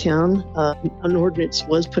most of the town, an ordinance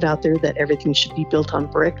was put out there that everything should be built on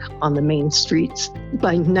brick on the main streets.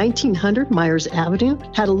 By 1900, Myers Avenue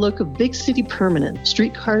had a look of big city permanent.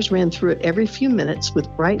 Streetcars ran through it every few minutes with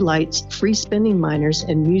bright lights, free-spending miners,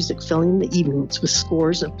 and music filling the evenings with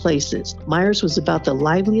scores of places. Myers was about the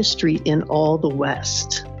liveliest street in all the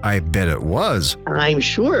West. I bet it was. I'm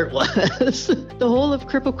sure it was. The whole of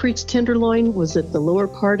Cripple Creek's Tenderloin was at the lower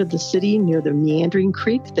part of the city near the meandering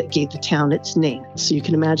creek that gave the town its name. So you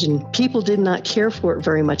can imagine people did not care for it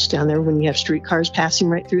very much down there when you have streetcars passing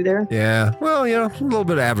right through there. Yeah, well, a little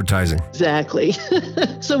bit of advertising. Exactly.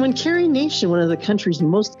 So when Carrie Nation, one of the country's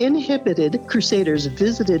most inhibited crusaders,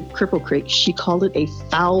 visited Cripple Creek, she called it a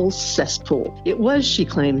foul cesspool. It was, she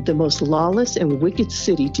claimed, the most lawless and wicked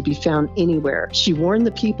city to be found anywhere. She warned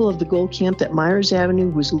the people of the gold camp that Myers Avenue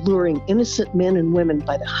was luring innocent men and women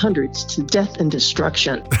by the hundreds to death and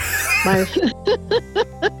destruction.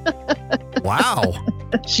 Wow.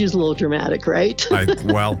 She's a little dramatic, right?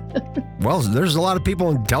 Well, there's a lot of people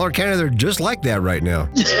in Teller County that are just like that right now.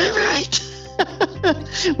 Right.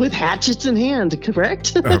 With hatchets in hand,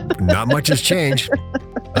 correct? Not much has changed.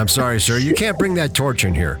 I'm sorry, sir. You can't bring that torch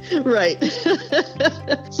in here. Right.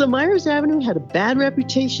 So Myers Avenue had a bad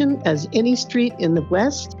reputation as any street in the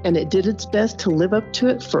West, and it did its best to live up to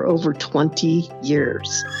it for over 20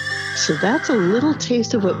 years. So that's a little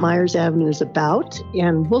taste of what Myers Avenue is about.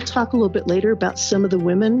 And we'll talk a little bit later about some of the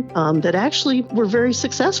women that actually were very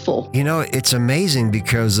successful. You know, it's amazing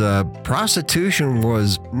because prostitution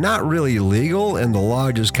was not really legal, and the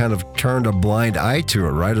law just kind of turned a blind eye to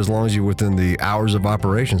it, right? As long as you're within the hours of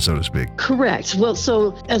operation, so to speak. Correct. Well,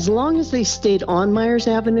 so as long as they stayed on Myers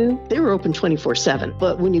Avenue, they were open 24/7.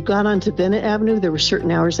 But when you got onto Bennett Avenue, there were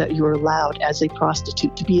certain hours that you were allowed as a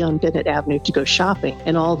prostitute to be on Bennett Avenue to go shopping.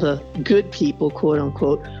 And all the good people, quote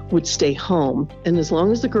unquote, would stay home. And as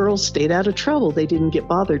long as the girls stayed out of trouble, they didn't get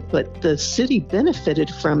bothered. But the city benefited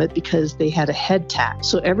from it because they had a head tax.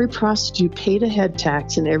 So every prostitute paid a head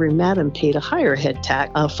tax, and every madam paid a higher head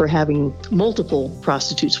tax for having multiple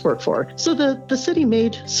prostitutes work for her. So the city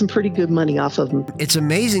made some pretty good money off of them. It's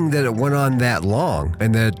amazing that it went on that long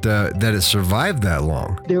and that it survived that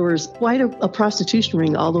long. There was quite a prostitution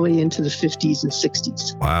ring all the way into the 50s and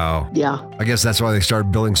 60s. Wow. Yeah, I guess that's why they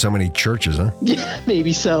started building so many churches, huh? yeah,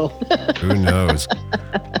 maybe so. Who knows?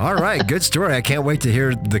 All right, good story. I can't wait to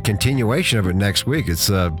hear the continuation of it next week. It's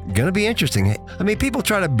going to be interesting. I mean, people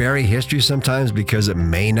try to bury history sometimes because it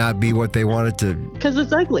may not be what they want it to. Because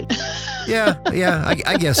it's ugly. Yeah,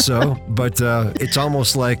 I guess so. But it's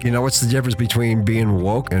almost like, what's the difference between being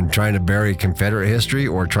woke and trying to bury Confederate history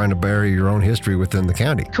or trying to bury your own history within the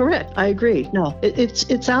county? Correct. I agree. No,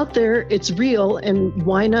 it's out there. It's real. And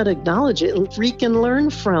why not acknowledge it and freaking learn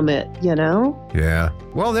from it, Yeah.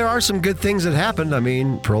 Well, there are some good things that happened. I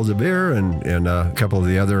mean, Pearl DeVere and a couple of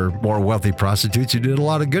the other more wealthy prostitutes who did a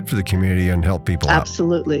lot of good for the community and helped people out.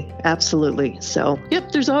 Absolutely. Absolutely. So,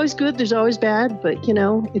 yep, there's always good, there's always bad, but,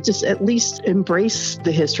 it just at least embrace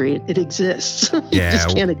the history. It exists. You Yeah.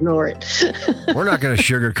 just can't ignore it. We're not going to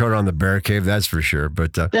sugarcoat on the Bear Cave, that's for sure.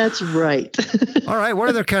 But That's right. all right, what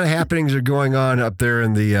other kind of happenings are going on up there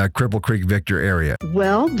in the Cripple Creek Victor area?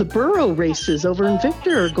 Well, the burro races over in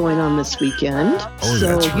Victor are going on this weekend. Oh, so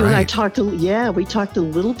that's you and I right. talked we talked a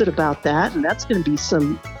little bit about that, and that's going to be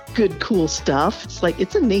some good, cool stuff.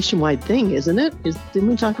 It's a nationwide thing, isn't it? Didn't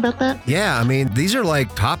we talk about that? Yeah, I mean, these are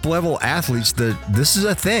like top level athletes that this is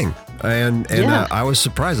a thing. And Yeah. I was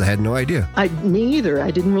surprised. I had no idea. Me either. I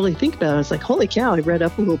didn't really think about it. I was like, holy cow, I read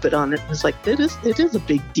up a little bit on it. I was like, it is a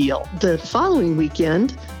big deal. The following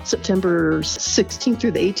weekend, September 16th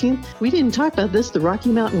through the 18th, we didn't talk about this, the Rocky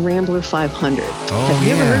Mountain Rambler 500. Oh, Have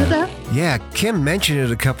you ever heard of that? Yeah, Kim mentioned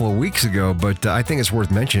it a couple of weeks ago, but I think it's worth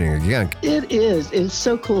mentioning again. It is. It's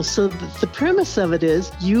so cool. So the premise of it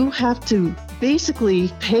is you have to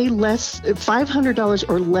basically pay less, $500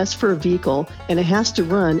 or less for a vehicle, and it has to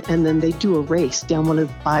run, and then they do a race down one of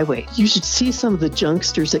the byways. You should see some of the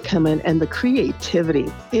youngsters that come in and the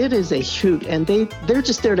creativity. It is a hoot, and they're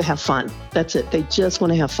just there to have fun. That's it. They just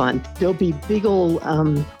want to have fun. There'll be big old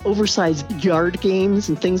oversized yard games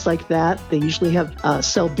and things like that. They usually have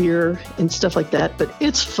sell beer and stuff like that, but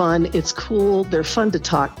it's fun. It's cool. They're fun to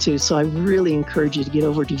talk to. So I really encourage you to get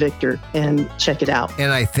over to Victor and check it out.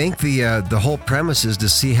 And I think the whole premise is to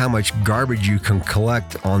see how much garbage you can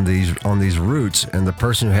collect on these routes, and the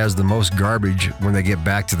person who has the most garbage when they get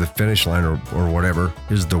back to the finish line or whatever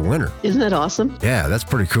is the winner. Isn't that awesome? Yeah, that's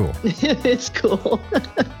pretty cool. It's cool.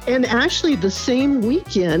 And actually, the same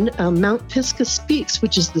weekend, Mount Pisgah Speaks,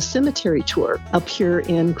 which is the cemetery tour up here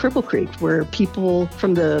in Cripple Creek, where people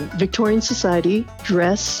from the Victorian Society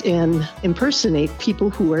dress and impersonate people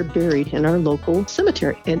who are buried in our local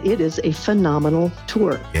cemetery. And it is a phenomenal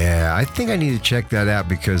tour. Yeah, I think I need to check that out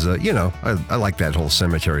because, I like that whole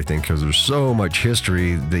cemetery thing because there's so much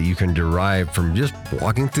history that you can derive from just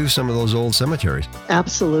walking through some of those old cemeteries.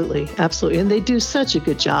 Absolutely. Absolutely. And they do such a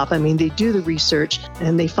good job. I mean, they do the research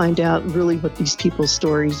and they find out really what these people's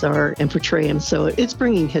stories are and portray them. So it's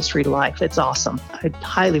bringing history to life. It's awesome. I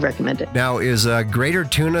highly recommend it. Now, is Greater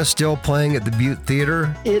Tuna still playing at the Butte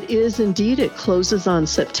Theater? It is indeed. It closes on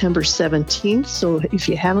September 17th. So if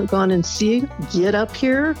you haven't gone and seen it, get up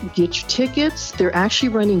here, get your tickets. They're actually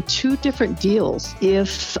running two different deals.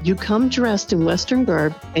 If you come dressed in Western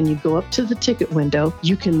garb and you go up to the ticket window,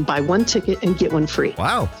 you can buy one ticket and get one free.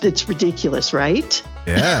 Wow. It's ridiculous, right?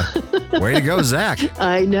 Yeah. Way to go, Zach.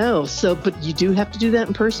 I know. So, but you do have to do that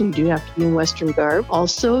in person. You do have to be in Western garb.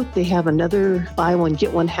 Also, they have another buy one,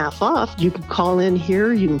 get one half off. You can call in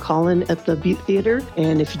here. You can call in at the Butte Theater.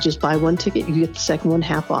 And if you just buy one ticket, you get the second one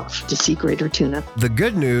half off to see Greater Tuna. The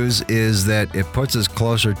good news is that it puts us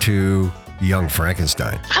closer to Young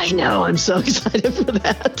Frankenstein. I know. I'm so excited for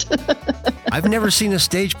that. I've never seen a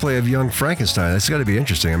stage play of Young Frankenstein. That's got to be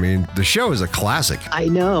interesting. I mean, the show is a classic. I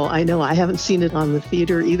know. I haven't seen it on the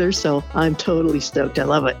theater either, so I'm totally stoked. I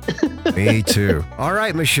love it. Me too. All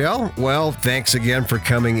right, Michelle. Well, thanks again for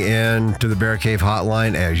coming in to the Bear Cave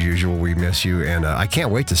Hotline. As usual, we miss you, and I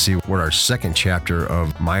can't wait to see what our second chapter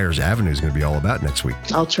of Myers Avenue is going to be all about next week.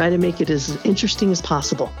 I'll try to make it as interesting as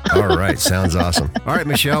possible. All right, sounds awesome. All right,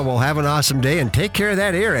 Michelle, well, have an awesome day and take care of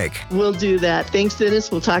that earache. We'll do that. Thanks,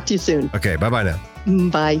 Dennis. We'll talk to you soon. Okay, bye-bye now.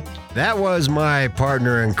 Bye. That was my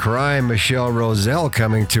partner in crime, Michelle Roselle,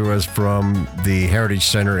 coming to us from the Heritage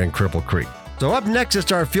Center in Cripple Creek. So up next,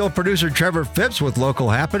 it's our field producer, Trevor Phipps, with local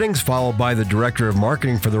happenings, followed by the director of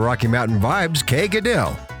marketing for the Rocky Mountain Vibes, Kay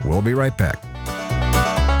Goodell. We'll be right back.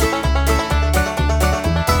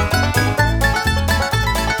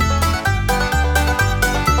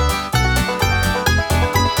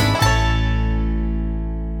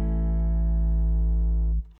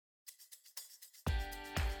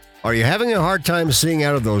 Are you having a hard time seeing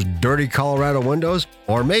out of those dirty Colorado windows?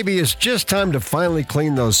 Or maybe it's just time to finally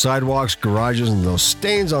clean those sidewalks, garages, and those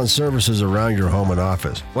stains on surfaces around your home and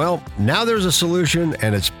office. Well, now there's a solution,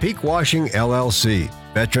 and it's Peak Washing LLC.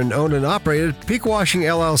 Veteran owned and operated, Peak Washing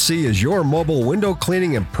LLC is your mobile window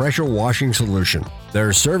cleaning and pressure washing solution.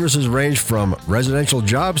 Their services range from residential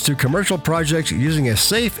jobs to commercial projects using a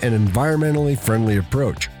safe and environmentally friendly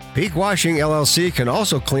approach. Peak Washing LLC can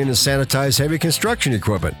also clean and sanitize heavy construction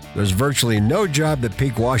equipment. There's virtually no job that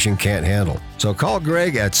Peak Washing can't handle. So call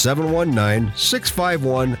Greg at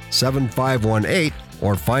 719-651-7518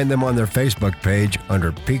 or find them on their Facebook page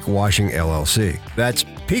under Peak Washing LLC. That's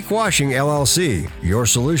Peak Washing LLC, your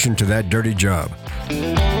solution to that dirty job.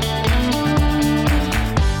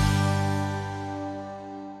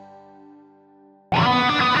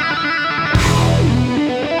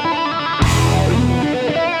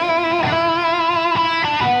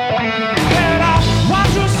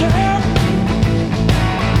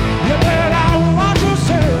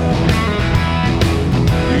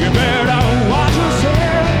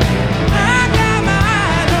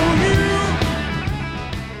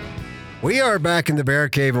 We are back in the Bear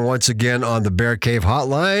Cave, and once again on the Bear Cave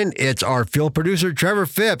Hotline, it's our field producer, Trevor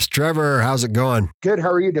Phipps. Trevor, how's it going? Good.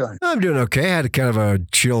 How are you doing? I'm doing okay. I had kind of a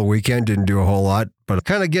chill weekend, didn't do a whole lot, but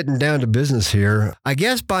kind of getting down to business here. I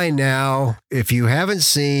guess by now, if you haven't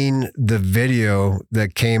seen the video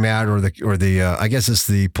that came out, I guess it's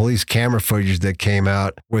the police camera footage that came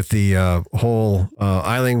out with the whole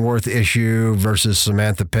Eilingworth issue versus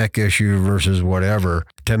Samantha Peck issue versus whatever.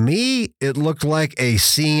 To me, it looked like a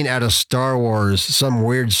scene out of Star Wars, some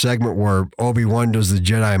weird segment where Obi-Wan does the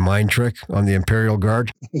Jedi mind trick on the Imperial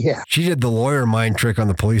Guard. Yeah. She did the lawyer mind trick on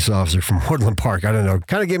the police officer from Woodland Park. I don't know.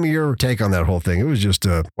 Kind of give me your take on that whole thing. It was just,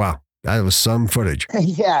 wow. That was some footage.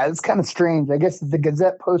 Yeah, it's kind of strange. I guess the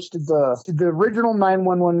Gazette posted the original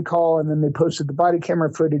 911 call, and then they posted the body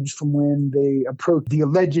camera footage from when they approached the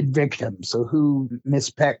alleged victim. So who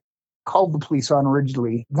Miss Peck called the police on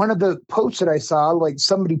originally. One of the posts that I saw, like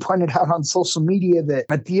somebody pointed out on social media that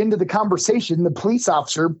at the end of the conversation, the police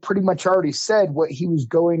officer pretty much already said what he was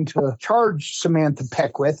going to charge Samantha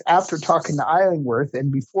Peck with after talking to Eilingworth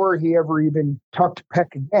and before he ever even talked to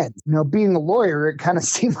Peck again. You know, being a lawyer, it kind of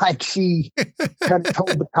seemed like she kind of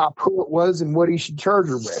told the cop who it was and what he should charge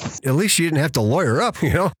her with. At least she didn't have to lawyer up,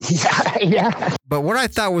 you know? Yeah. But what I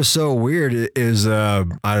thought was so weird is, I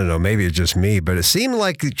don't know, maybe it's just me, but it seemed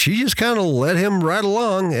like she just kind of led him right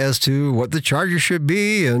along as to what the charges should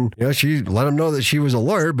be. And, you know, she let him know that she was a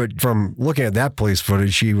lawyer, but from looking at that police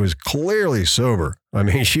footage, she was clearly sober. I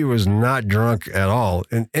mean, she was not drunk at all,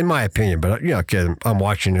 in my opinion. But, you know, I'm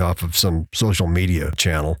watching it off of some social media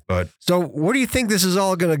channel. But so where do you think this is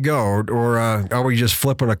all going to go? Or are we just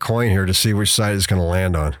flipping a coin here to see which side it's going to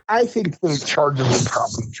land on? I think the charges will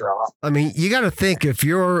probably drop. I mean, you got to think if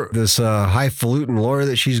you're this highfalutin lawyer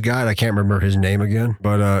that she's got, I can't remember his name again,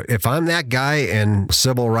 but if I'm that guy and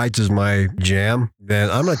civil rights is my jam, then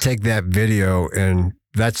I'm going to take that video and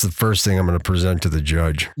that's the first thing I'm going to present to the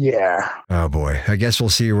judge. Yeah. Oh, boy. I guess we'll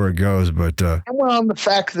see where it goes, but... Well, and the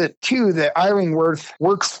fact that, too, that Eilingworth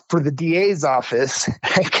works for the DA's office,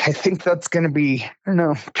 I think that's going to be, I don't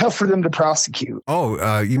know, tough for them to prosecute.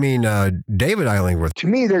 Oh, you mean David Eilingworth? To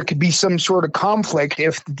me, there could be some sort of conflict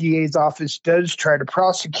if the DA's office does try to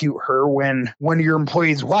prosecute her when one of your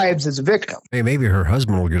employees' wives is a victim. Hey, maybe her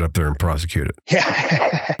husband will get up there and prosecute it.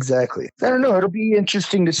 Yeah, exactly. I don't know. It'll be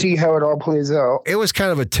interesting to see how it all plays out. It was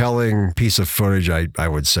kind of a telling piece of footage, I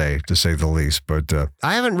would say, to say the least. But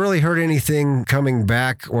I haven't really heard anything coming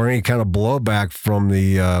back or any kind of blowback from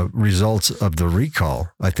the results of the recall.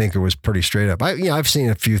 I think it was pretty straight up. I've seen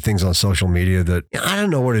a few things on social media that I don't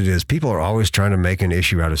know what it is. People are always trying to make an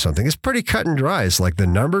issue out of something. It's pretty cut and dry. It's like the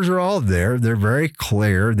numbers are all there. They're very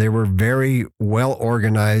clear. They were very well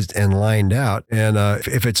organized and lined out. And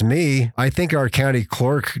if it's me, I think our county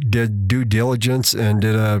clerk did due diligence and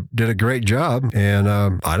did a great job. And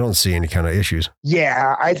I don't see any kind of issues.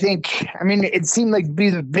 Yeah, it seemed like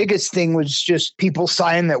the biggest thing was just people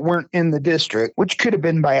signing that weren't in the district, which could have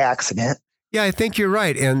been by accident. Yeah, I think you're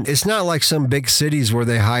right. And it's not like some big cities where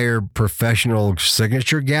they hire professional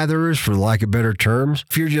signature gatherers, for lack of better terms.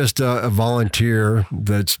 If you're just a volunteer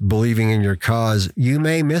that's believing in your cause, you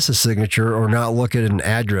may miss a signature or not look at an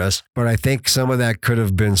address. But I think some of that could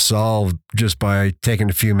have been solved just by taking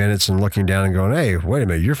a few minutes and looking down and going, hey, wait a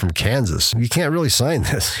minute, you're from Kansas. You can't really sign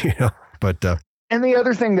this, But And the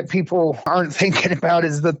other thing that people aren't thinking about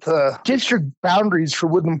is that the district boundaries for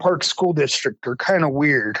Woodland Park School District are kind of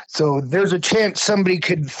weird. So there's a chance somebody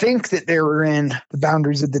could think that they were in the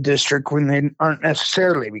boundaries of the district when they aren't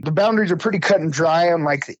necessarily. The boundaries are pretty cut and dry on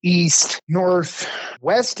like the east, north,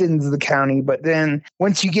 west ends of the county. But then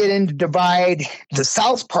once you get into Divide, the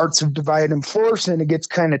south parts of Divide and Florissant, it gets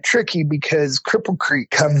kind of tricky because Cripple Creek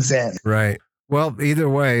comes in. Right. Well, either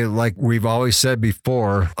way, like we've always said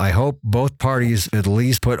before, I hope both parties at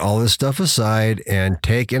least put all this stuff aside and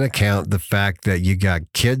take into account the fact that you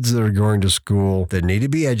got kids that are going to school that need to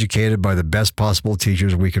be educated by the best possible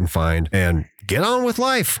teachers we can find and get on with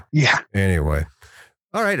life. Yeah. Anyway.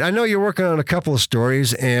 All right. I know you're working on a couple of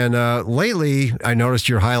stories, and lately I noticed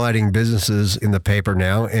you're highlighting businesses in the paper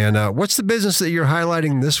now. And what's the business that you're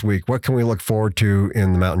highlighting this week? What can we look forward to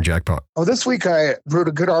in the Mountain Jackpot? Oh, this week I wrote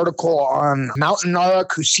a good article on Mountanara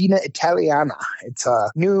Cucina Italiana. It's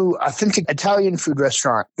a new authentic Italian food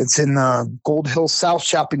restaurant that's in the Gold Hill South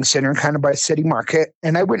Shopping Center, kind of by City Market.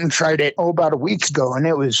 And I went and tried it about a week ago, and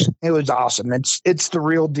it was awesome. It's the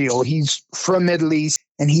real deal. He's from Italy.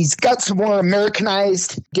 And he's got some more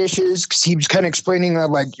Americanized dishes because he was kind of explaining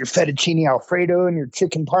that, like your fettuccine Alfredo and your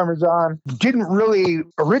chicken Parmesan didn't really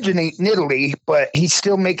originate in Italy, but he's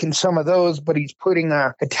still making some of those, but he's putting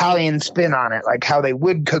a Italian spin on it, like how they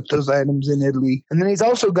would cook those items in Italy. And then he's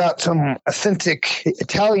also got some authentic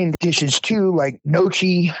Italian dishes too, like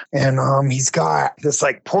gnocchi. And he's got this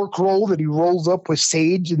like pork roll that he rolls up with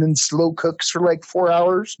sage and then slow cooks for like 4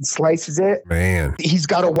 hours and slices it. Man. He's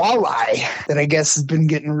got a walleye that I guess has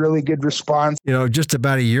been getting really good response. Just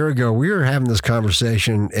about a year ago, we were having this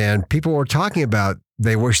conversation and people were talking about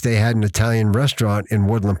they wish they had an Italian restaurant in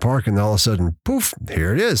Woodland Park, and all of a sudden, poof,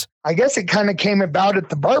 here it is. I guess it kind of came about at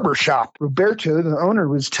the barber shop. Roberto, the owner,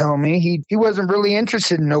 was telling me he wasn't really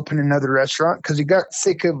interested in opening another restaurant because he got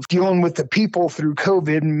sick of dealing with the people through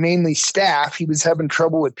COVID, and mainly staff. He was having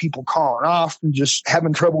trouble with people calling off and just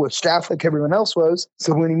having trouble with staff like everyone else was.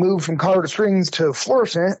 So when he moved from Colorado Springs to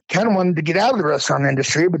Florissant, kind of wanted to get out of the restaurant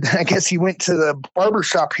industry, but then I guess he wwent to the barber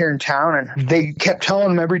shop here in town, and they kept telling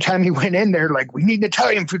him every time he went in there, like, we need an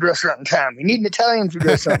Italian food restaurant in town. We need an Italian food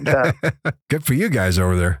restaurant in town. Good for you guys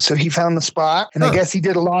over there. So he found the spot, and I guess he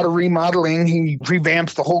did a lot of remodeling. He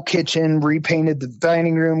revamped the whole kitchen, repainted the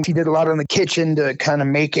dining room. He did a lot on the kitchen to kind of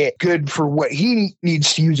make it good for what he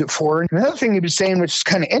needs to use it for. And another thing he was saying, which is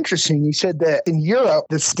kind of interesting, he said that in Europe,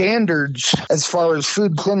 the standards as far as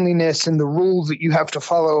food cleanliness and the rules that you have to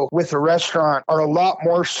follow with a restaurant are a lot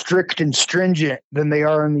more strict and stringent than they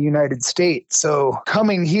are in the United States. So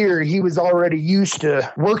coming here, he was already used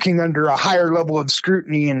to working under a higher level of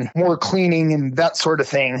scrutiny and more cleaning and that sort of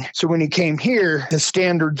thing. So when he came here, the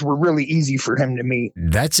standards were really easy for him to meet.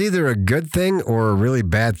 That's either a good thing or a really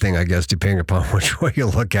bad thing, I guess, depending upon which way you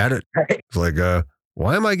look at it. Right. It's like,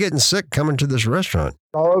 why am I getting sick coming to this restaurant?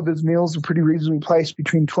 All of his meals are pretty reasonably priced,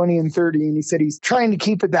 between 20 and 30. And he said he's trying to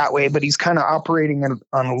keep it that way, but he's kind of operating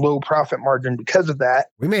on a low profit margin because of that.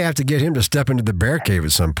 We may have to get him to step into the bear cave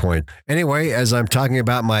at some point. Anyway, as I'm talking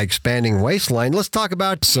about my expanding waistline, let's talk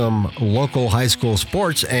about some local high school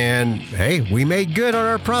sports. And hey, we made good on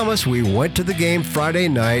our promise. We went to the game Friday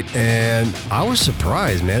night, and I was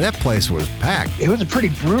surprised, man. That place was packed. It was a pretty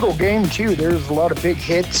brutal game, too. There was a lot of big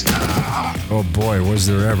hits. Oh boy, was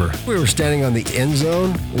there ever. We were standing on the end zone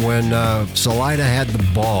zone when Salida had the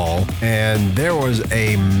ball, and there was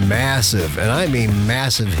a massive, and I mean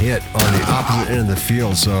massive hit on the opposite end of the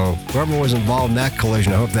field. So whoever was involved in that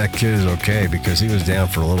collision, I hope that kid is okay because he was down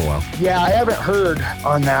for a little while. Yeah, I haven't heard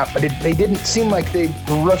on that, but they didn't seem like they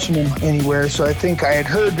were rushing him anywhere. So I think I had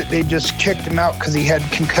heard that they just kicked him out because he had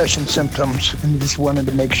concussion symptoms and just wanted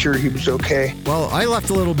to make sure he was okay. Well, I left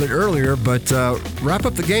a little bit earlier, but wrap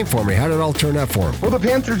up the game for me. How did it all turn out for him? Well, the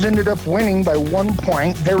Panthers ended up winning by 1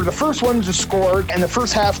 point. They were the first ones to score. In the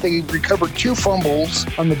first half, they recovered 2 fumbles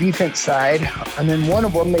on the defense side, and then one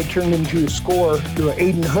of them they turned into a score through an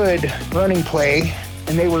Aiden Hood running play.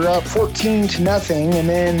 And they were up 14-0, and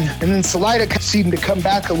then Salida seemed to come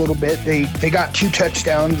back a little bit. They got 2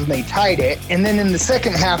 touchdowns and they tied it. And then in the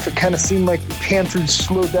second half, it kind of seemed like the Panthers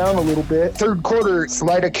slowed down a little bit. Third quarter,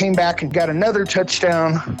 Salida came back and got another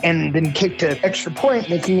touchdown and then kicked an extra point,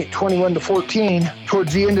 making it 21-14.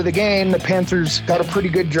 Towards the end of the game, the Panthers got a pretty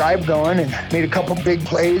good drive going and made a couple big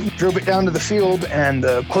plays, drove it down to the field, and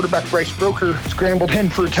the quarterback Bryce Broker scrambled in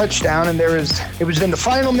for a touchdown. And it was in the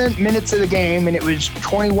final minutes of the game, and it was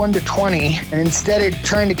 21-20, and instead of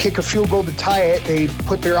trying to kick a field goal to tie it, they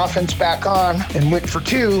put their offense back on and went for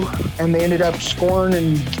 2, and they ended up scoring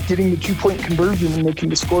and getting the 2-point conversion and making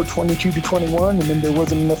the score 22-21, and then there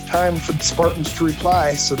wasn't enough time for the Spartans to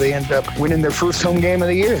reply, so they ended up winning their first home game of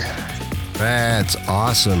the year. That's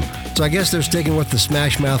awesome. So I guess they're sticking with the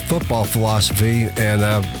Smash Mouth football philosophy, and,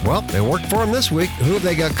 well, it worked for them this week. Who have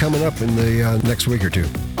they got coming up in the next week or two?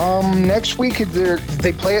 Next week,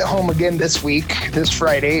 they play at home again this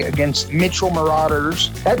Friday, against Mitchell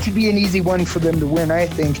Marauders. That should be an easy one for them to win, I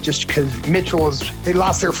think, just because they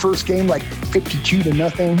lost their first game like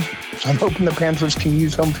 52-0. So I'm hoping the Panthers can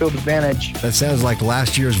use home field advantage. That sounds like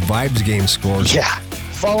last year's Vibes game scores. Yeah.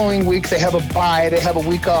 Following week, they have a bye, they have a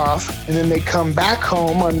week off, and then they come back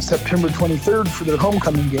home on September 23rd for their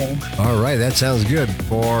homecoming game. All right, that sounds good.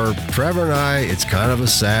 For Trevor and I, it's kind of a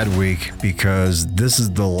sad week because this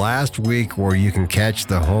is the last week where you can catch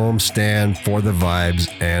the home stand for the Vibes,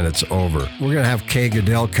 and it's over. We're going to have Kay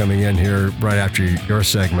Goodell coming in here right after your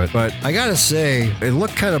segment, but I got to say, it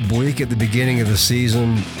looked kind of bleak at the beginning of the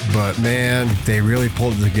season, but man, they really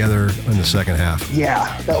pulled it together in the second half.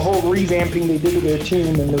 Yeah, that whole revamping they did to their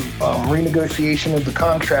team and the renegotiation of the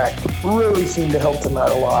contract really seemed to help them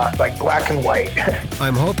out a lot, like black and white.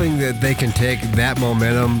 I'm hoping that they can take that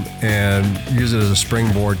momentum and use it as a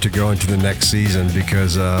springboard to go into the next season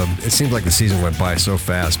because it seems like the season went by so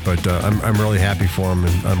fast, but I'm really happy for them,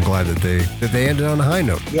 and I'm glad that they ended on a high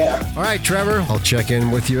note. Yeah. All right, Trevor, I'll check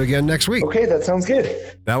in with you again next week. Okay, that sounds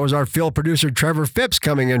good. That was our field producer, Trevor Phipps,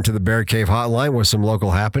 coming into the Bear Cave hotline with some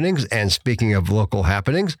local happenings. And speaking of local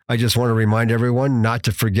happenings, I just want to remind everyone not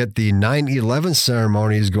to forget the 9/11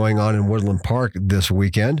 ceremonies going on in Woodland Park this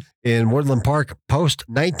weekend. In Woodland Park, Post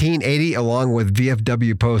 1980, along with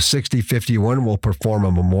VFW Post 6051, will perform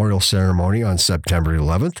a memorial ceremony on September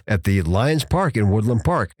 11th at the Lions Park in Woodland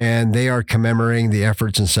Park. And they are commemorating the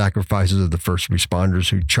efforts and sacrifices of the first responders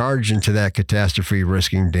who charged into that catastrophe,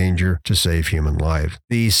 risking danger to save human lives.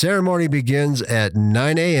 The ceremony begins at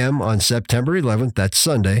 9 a.m. on September 11th, that's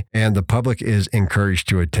Sunday, and the public is encouraged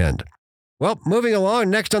to attend. Well, moving along,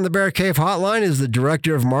 next on the Bear Cave hotline is the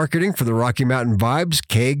Director of Marketing for the Rocky Mountain Vibes,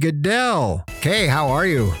 Kay Goodell. Kay, how are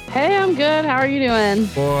you? Hey, I'm good. How are you doing?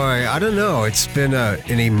 Boy, I don't know. It's been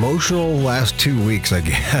an emotional last 2 weeks, I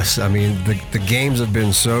guess. I mean, the games have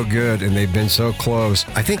been so good and they've been so close.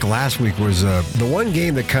 I think last week was the one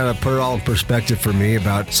game that kind of put it all in perspective for me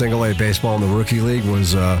about single-A baseball in the Rookie League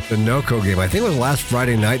was the NOCO game. I think it was last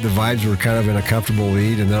Friday night. The Vibes were kind of in a comfortable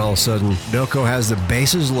lead, and then all of a sudden, NOCO has the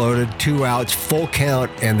bases loaded, 2 outs, full count,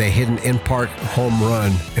 and they hit an in-park home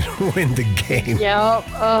run and win the game. Yep.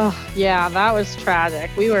 Yeah, that was tragic.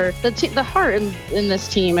 The heart in this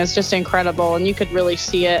team is just incredible, and you could really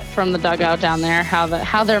see it from the dugout down there,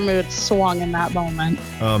 how their mood swung in that moment.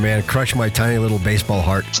 Oh man, it crushed my tiny little baseball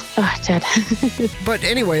heart. Oh, it did. But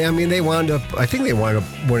anyway, I mean, they wound up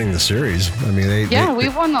winning the series. I mean,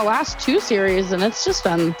 we've won the last 2 series, and it's just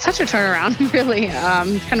been such a turnaround, really,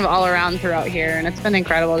 kind of all around throughout here, and it's been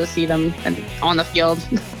incredible to see them on the field.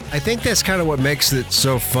 I think that's kind of what makes it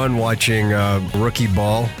so fun watching rookie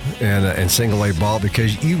ball and single-A ball,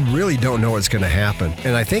 because you really don't know what's going to happen.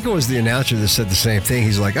 And I think it was the announcer that said the same thing.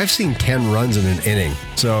 He's like, I've seen 10 runs in an inning.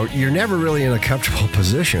 So you're never really in a comfortable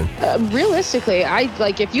position. Realistically,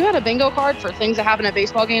 if you had a bingo card for things that happen at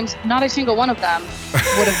baseball games, not a single one of them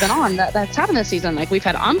would have been on. That's happened this season. Like, we've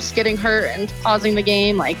had umps getting hurt and pausing the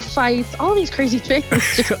game, like fights, all these crazy things.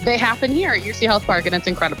 They happen here at UC Health Park, and it's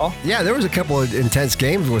incredible. Yeah, there was a couple of intense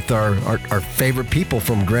games with with our favorite people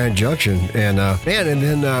from Grand Junction. And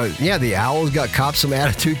the Owls got copped some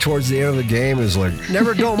attitude towards the end of the game. It was like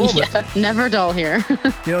never a dull moment. Yeah, never dull here.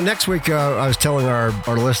 Next week I was telling our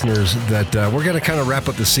listeners that we're going to kind of wrap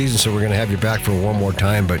up the season, so we're going to have you back for one more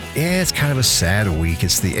time. But yeah, it's kind of a sad week.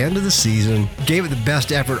 It's the end of the season. Gave it the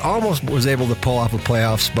best effort. Almost was able to pull off a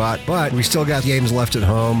playoff spot, but we still got games left at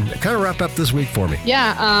home. Kind of wrap up this week for me.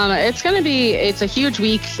 Yeah, it's a huge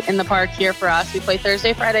week in the park here for us. We play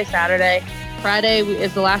Thursday, Friday, Saturday. Friday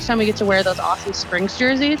is the last time we get to wear those awesome Springs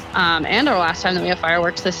jerseys, and our last time that we have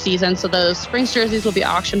fireworks this season. So those Springs jerseys will be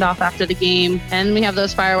auctioned off after the game, and we have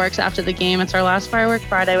those fireworks after the game. It's our last Firework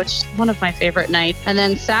Friday, which is one of my favorite nights. And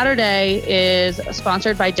then Saturday is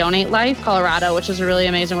sponsored by Donate Life Colorado, which is a really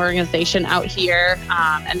amazing organization out here,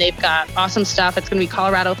 and they've got awesome stuff. It's going to be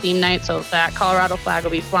Colorado theme night, so that Colorado flag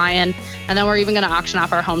will be flying, and then we're even going to auction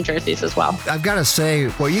off our home jerseys as well. I've got to say,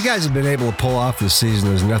 what you guys have been able to pull off this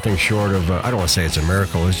season is nothing short of, I don't want to say it's a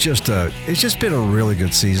miracle. It's just been a really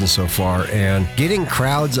good season so far, and getting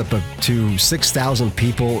crowds up to 6,000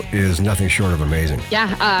 people is nothing short of amazing.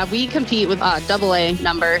 Yeah, we compete with AA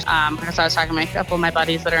numbers. Because I was talking to a couple of my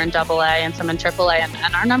buddies that are in AA and some in AAA,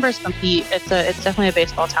 and our numbers compete. It's definitely a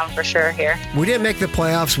baseball town for sure here. We didn't make the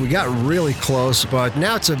playoffs. We got really close, but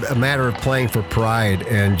now it's a matter of playing for pride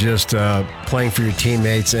and just playing for your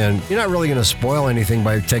teammates. And you're not really going to spoil anything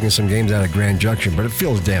by taking some games out of Grand Junction, but it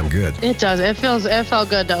feels damn good. It does. It felt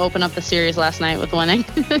good to open up the series last night with winning,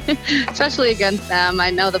 especially against them. I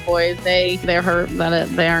know the boys, they're hurt that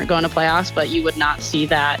they aren't going to playoffs, but you would not see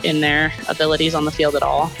that in their abilities on the field at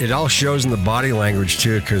all. It all shows in the body language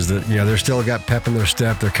too, because they're still got pep in their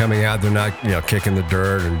step. They're coming out. They're not kicking the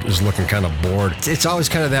dirt and just looking kind of bored. It's always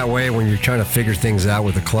kind of that way when you're trying to figure things out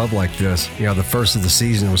with a club like this. The first of the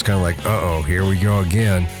season was kind of like, uh-oh, here we go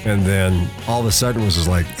again. And then all of a sudden it was just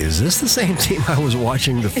like, is this the same team I was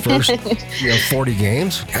watching the first 40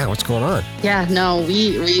 games? God, what's going on? Yeah, no,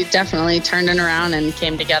 we definitely turned it around and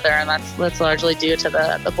came together, and that's largely due to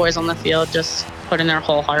the boys on the field just putting their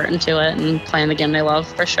whole heart into it and playing the game they love,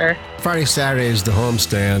 for sure. Friday, Saturday is the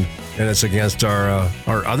homestand, and it's against our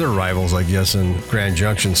other rivals, I guess, in Grand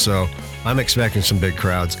Junction. So I'm expecting some big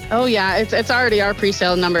crowds. Oh yeah, it's already, our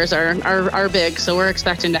pre-sale numbers are big, so we're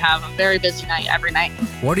expecting to have a very busy night every night.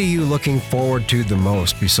 What are you looking forward to the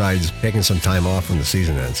most besides taking some time off when the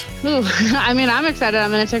season ends? Ooh, I mean, I'm excited.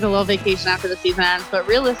 I'm going to take a little vacation after the season ends, but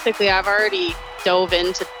realistically, I've already dove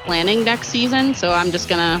into planning next season. So I'm just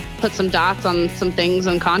going to put some dots on some things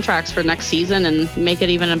and contracts for next season and make it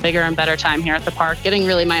even a bigger and better time here at the park. Getting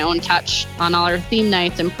really my own touch on all our theme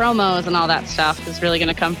nights and promos and all that stuff is really going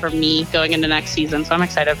to come from me going into next season. So I'm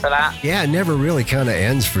excited for that. Yeah, it never really kind of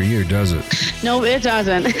ends for you, does it? No, it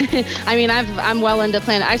doesn't. I mean, I'm well into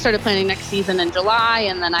planning. I started planning next season in July,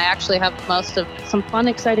 and then I actually have most of some fun,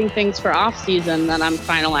 exciting things for off season that I'm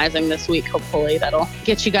finalizing this week. Hopefully that'll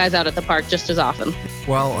get you guys out at the park just as often.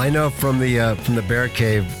 Well, I know from the Bear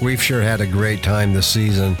Cave, we've sure had a great time this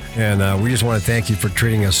season, and we just want to thank you for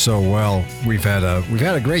treating us so well. We've had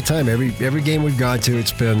a great time every game we've gone to.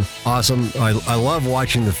 It's been awesome. I love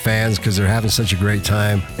watching the fans because they're having such a great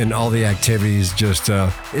time, and all the activities just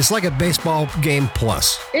it's like a baseball game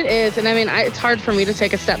plus. It is, and I mean, it's hard for me to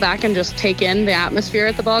take a step back and just take in the atmosphere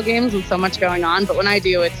at the ball games and so much going on. But when I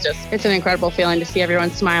do, it's an incredible feeling to see everyone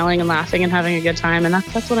smiling and laughing and having a good time, and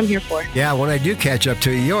that's what I'm here for. Yeah, when I do catch up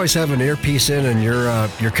to you, you always have an earpiece in, and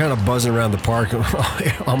you're kind of buzzing around the park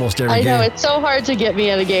almost every game. I know, it's so hard to get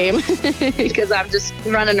me at a game because I'm just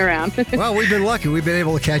running around. Well, we've been lucky. We've been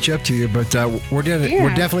able to catch up to you, but we're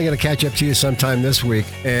definitely going to catch up to you sometime this week,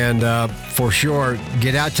 and for sure,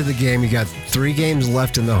 get out to the game. You got 3 games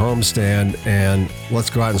left in the homestand, and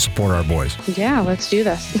let's go out and support our boys. Yeah, let's do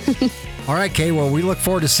this. All right, Kay. Well, we look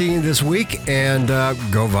forward to seeing you this week, and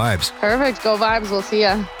go Vibes. Perfect. Go Vibes. We'll see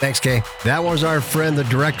ya. Thanks, Kay. That was our friend, the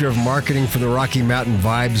Director of Marketing for the Rocky Mountain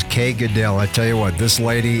Vibes, Kay Goodell. I tell you what, this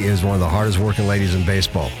lady is one of the hardest working ladies in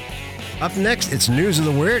baseball. Up next, it's News of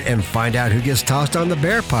the Weird, and find out who gets tossed on the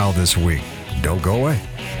bear pile this week. Don't go away.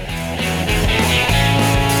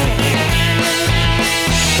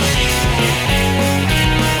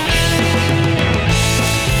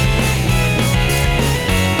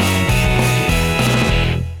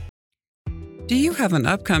 Do you have an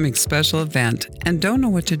upcoming special event and don't know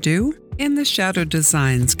what to do? In the Shadow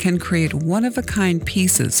Designs can create one-of-a-kind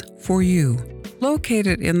pieces for you.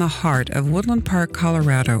 Located in the heart of Woodland Park,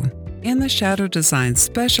 Colorado, In the Shadow Designs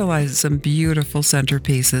specializes in beautiful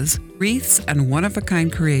centerpieces, wreaths, and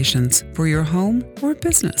one-of-a-kind creations for your home or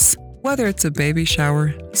business. Whether it's a baby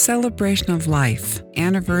shower, celebration of life,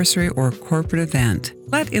 anniversary, or corporate event,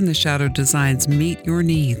 let In the Shadow Designs meet your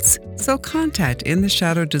needs. So contact In the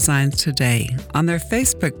Shadow Designs today on their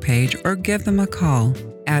Facebook page or give them a call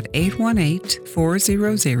at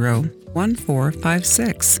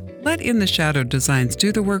 818-400-1456. Let In the Shadow Designs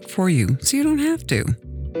do the work for you so you don't have to.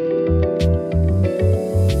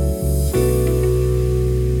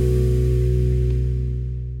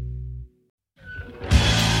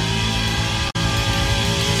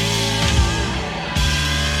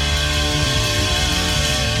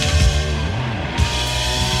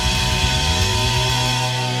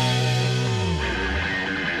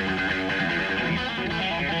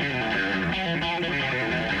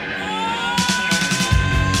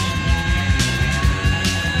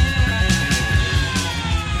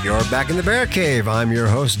 You're back in the Bear Cave. I'm your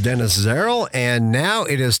host, Dennis Zerl, and now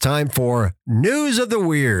it is time for News of the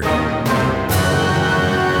Weird.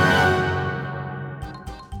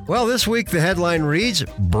 Well, this week the headline reads,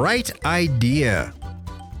 Bright Idea.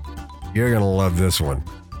 You're going to love this one.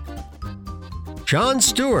 Sean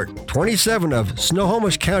Stewart, 27 of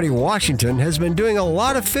Snohomish County, Washington, has been doing a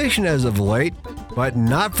lot of fishing as of late, but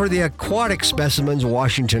not for the aquatic specimens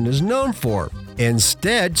Washington is known for.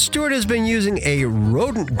 Instead, Stewart has been using a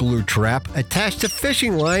rodent glue trap attached to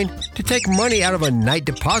fishing line to take money out of a night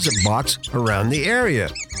deposit box around the area.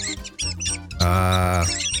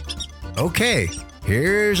 Okay.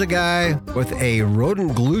 Here's a guy with a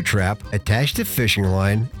rodent glue trap attached to fishing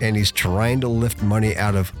line, and he's trying to lift money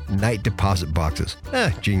out of night deposit boxes.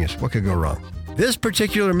 Genius. What could go wrong? This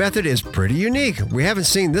particular method is pretty unique. We haven't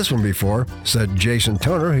seen this one before, said Jason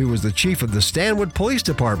Toner, who was the chief of the Stanwood Police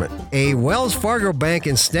Department. A Wells Fargo bank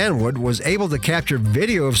in Stanwood was able to capture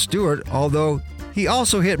video of Stewart, although he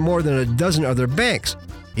also hit more than a dozen other banks.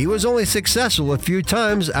 He was only successful a few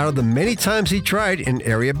times out of the many times he tried in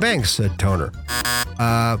area banks, said Toner.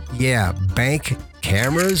 Yeah, bank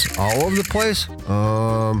cameras all over the place?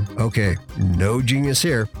 Okay, no genius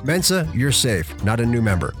here. Mensa, you're safe, not a new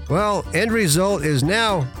member. Well, end result is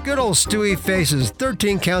now good old Stewie faces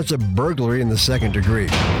 13 counts of burglary in the second degree.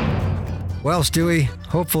 Well, Stewie,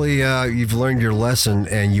 hopefully you've learned your lesson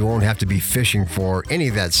and you won't have to be fishing for any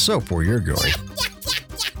of that soap where you're going.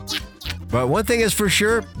 But one thing is for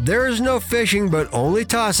sure, there is no fishing but only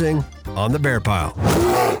tossing on the bear pile.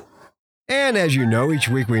 And as you know, each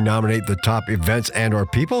week we nominate the top events and or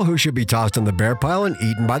people who should be tossed on the bear pile and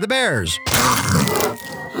eaten by the bears.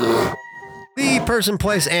 The person,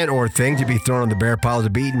 place, and or thing to be thrown on the bear pile to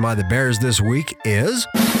be eaten by the bears this week is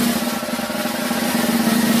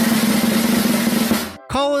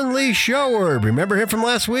Colin Lee Showard. Remember him from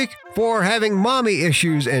last week? For having mommy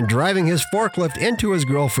issues and driving his forklift into his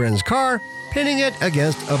girlfriend's car, pinning it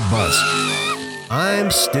against a bus.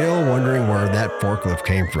 I'm still wondering where that forklift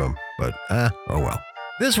came from, but oh well.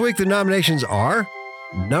 This week the nominations are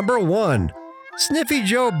number 1, Sniffy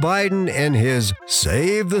Joe Biden and his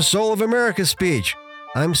Save the Soul of America speech.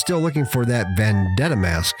 I'm still looking for that vendetta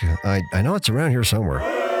mask. I know it's around here somewhere.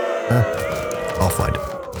 I'll find it.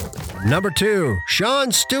 Number 2, Sean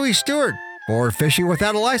Stewie Stewart for fishing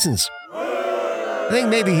without a license. I think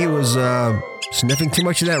maybe he was sniffing too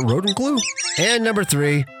much of that rodent glue. And number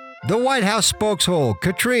 3, the White House spokeshole,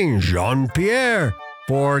 Katrine Jean-Pierre,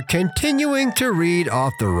 for continuing to read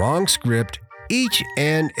off the wrong script each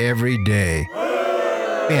and every day.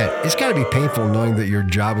 Man, it's got to be painful knowing that your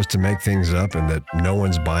job is to make things up and that no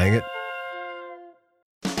one's buying it.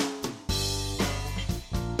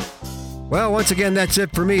 Well, once again, that's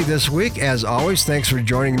it for me this week. As always, thanks for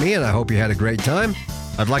joining me, and I hope you had a great time.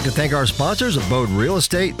 I'd like to thank our sponsors, Abode Real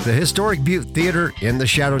Estate, the Historic Butte Theater, In the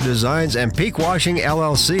Shadow Designs, and Peak Washing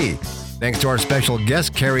LLC. Thanks to our special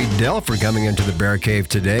guest, Carrie Dell, for coming into the Bear Cave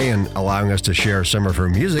today and allowing us to share some of her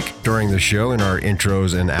music during the show in our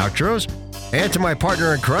intros and outros. And to my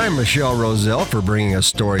partner in crime, Michelle Roselle, for bringing us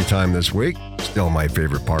story time this week. Still my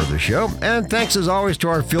favorite part of the show. And thanks as always to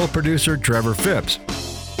our field producer, Trevor Phipps.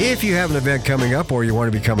 If you have an event coming up or you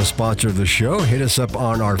want to become a sponsor of the show, hit us up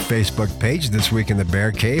on our Facebook page, This Week in the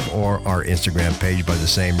Bear Cave, or our Instagram page by the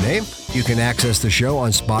same name. You can access the show on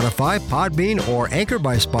Spotify, Podbean, or Anchor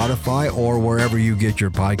by Spotify, or wherever you get your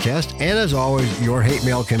podcast. And as always, your hate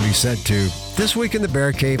mail can be sent to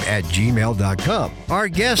thisweekinthebearcave@gmail.com. Our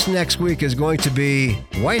guest next week is going to be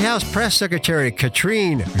White House Press Secretary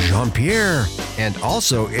Katrine Jean-Pierre, and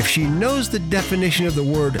also if she knows the definition of the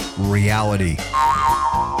word reality.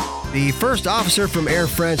 The first officer from Air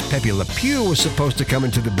France, Pepe Le Pew, was supposed to come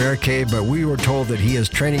into the Bear Cave, but we were told that he is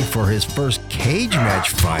training for his first cage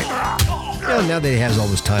match fight. Well, now that he has all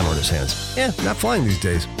this time on his hands. Not flying these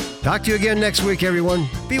days. Talk to you again next week, everyone.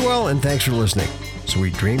 Be well, and thanks for listening.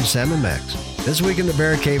 Sweet Dreams Salmon Max. This Week in the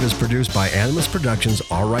Bear Cave is produced by Animus Productions,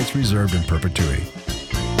 all rights reserved in perpetuity.